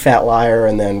 Watch Big Fat Liar,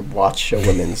 and then watch a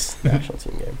women's national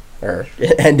team game. Or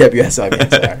NWSL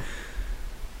game, sorry.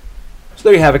 So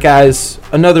there you have it, guys.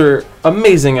 Another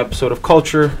amazing episode of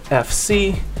Culture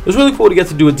FC. It was really cool to get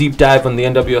to do a deep dive on the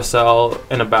NWSL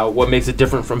and about what makes it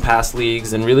different from past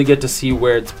leagues, and really get to see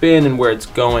where it's been and where it's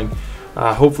going.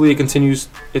 Hopefully it continues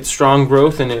its strong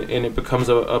growth, and it becomes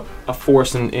a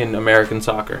force in American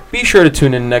soccer. Be sure to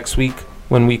tune in next week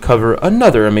when we cover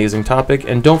another amazing topic,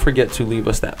 and don't forget to leave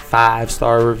us that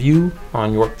 5-star review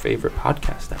on your favorite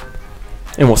podcast app.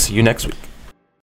 And we'll see you next week.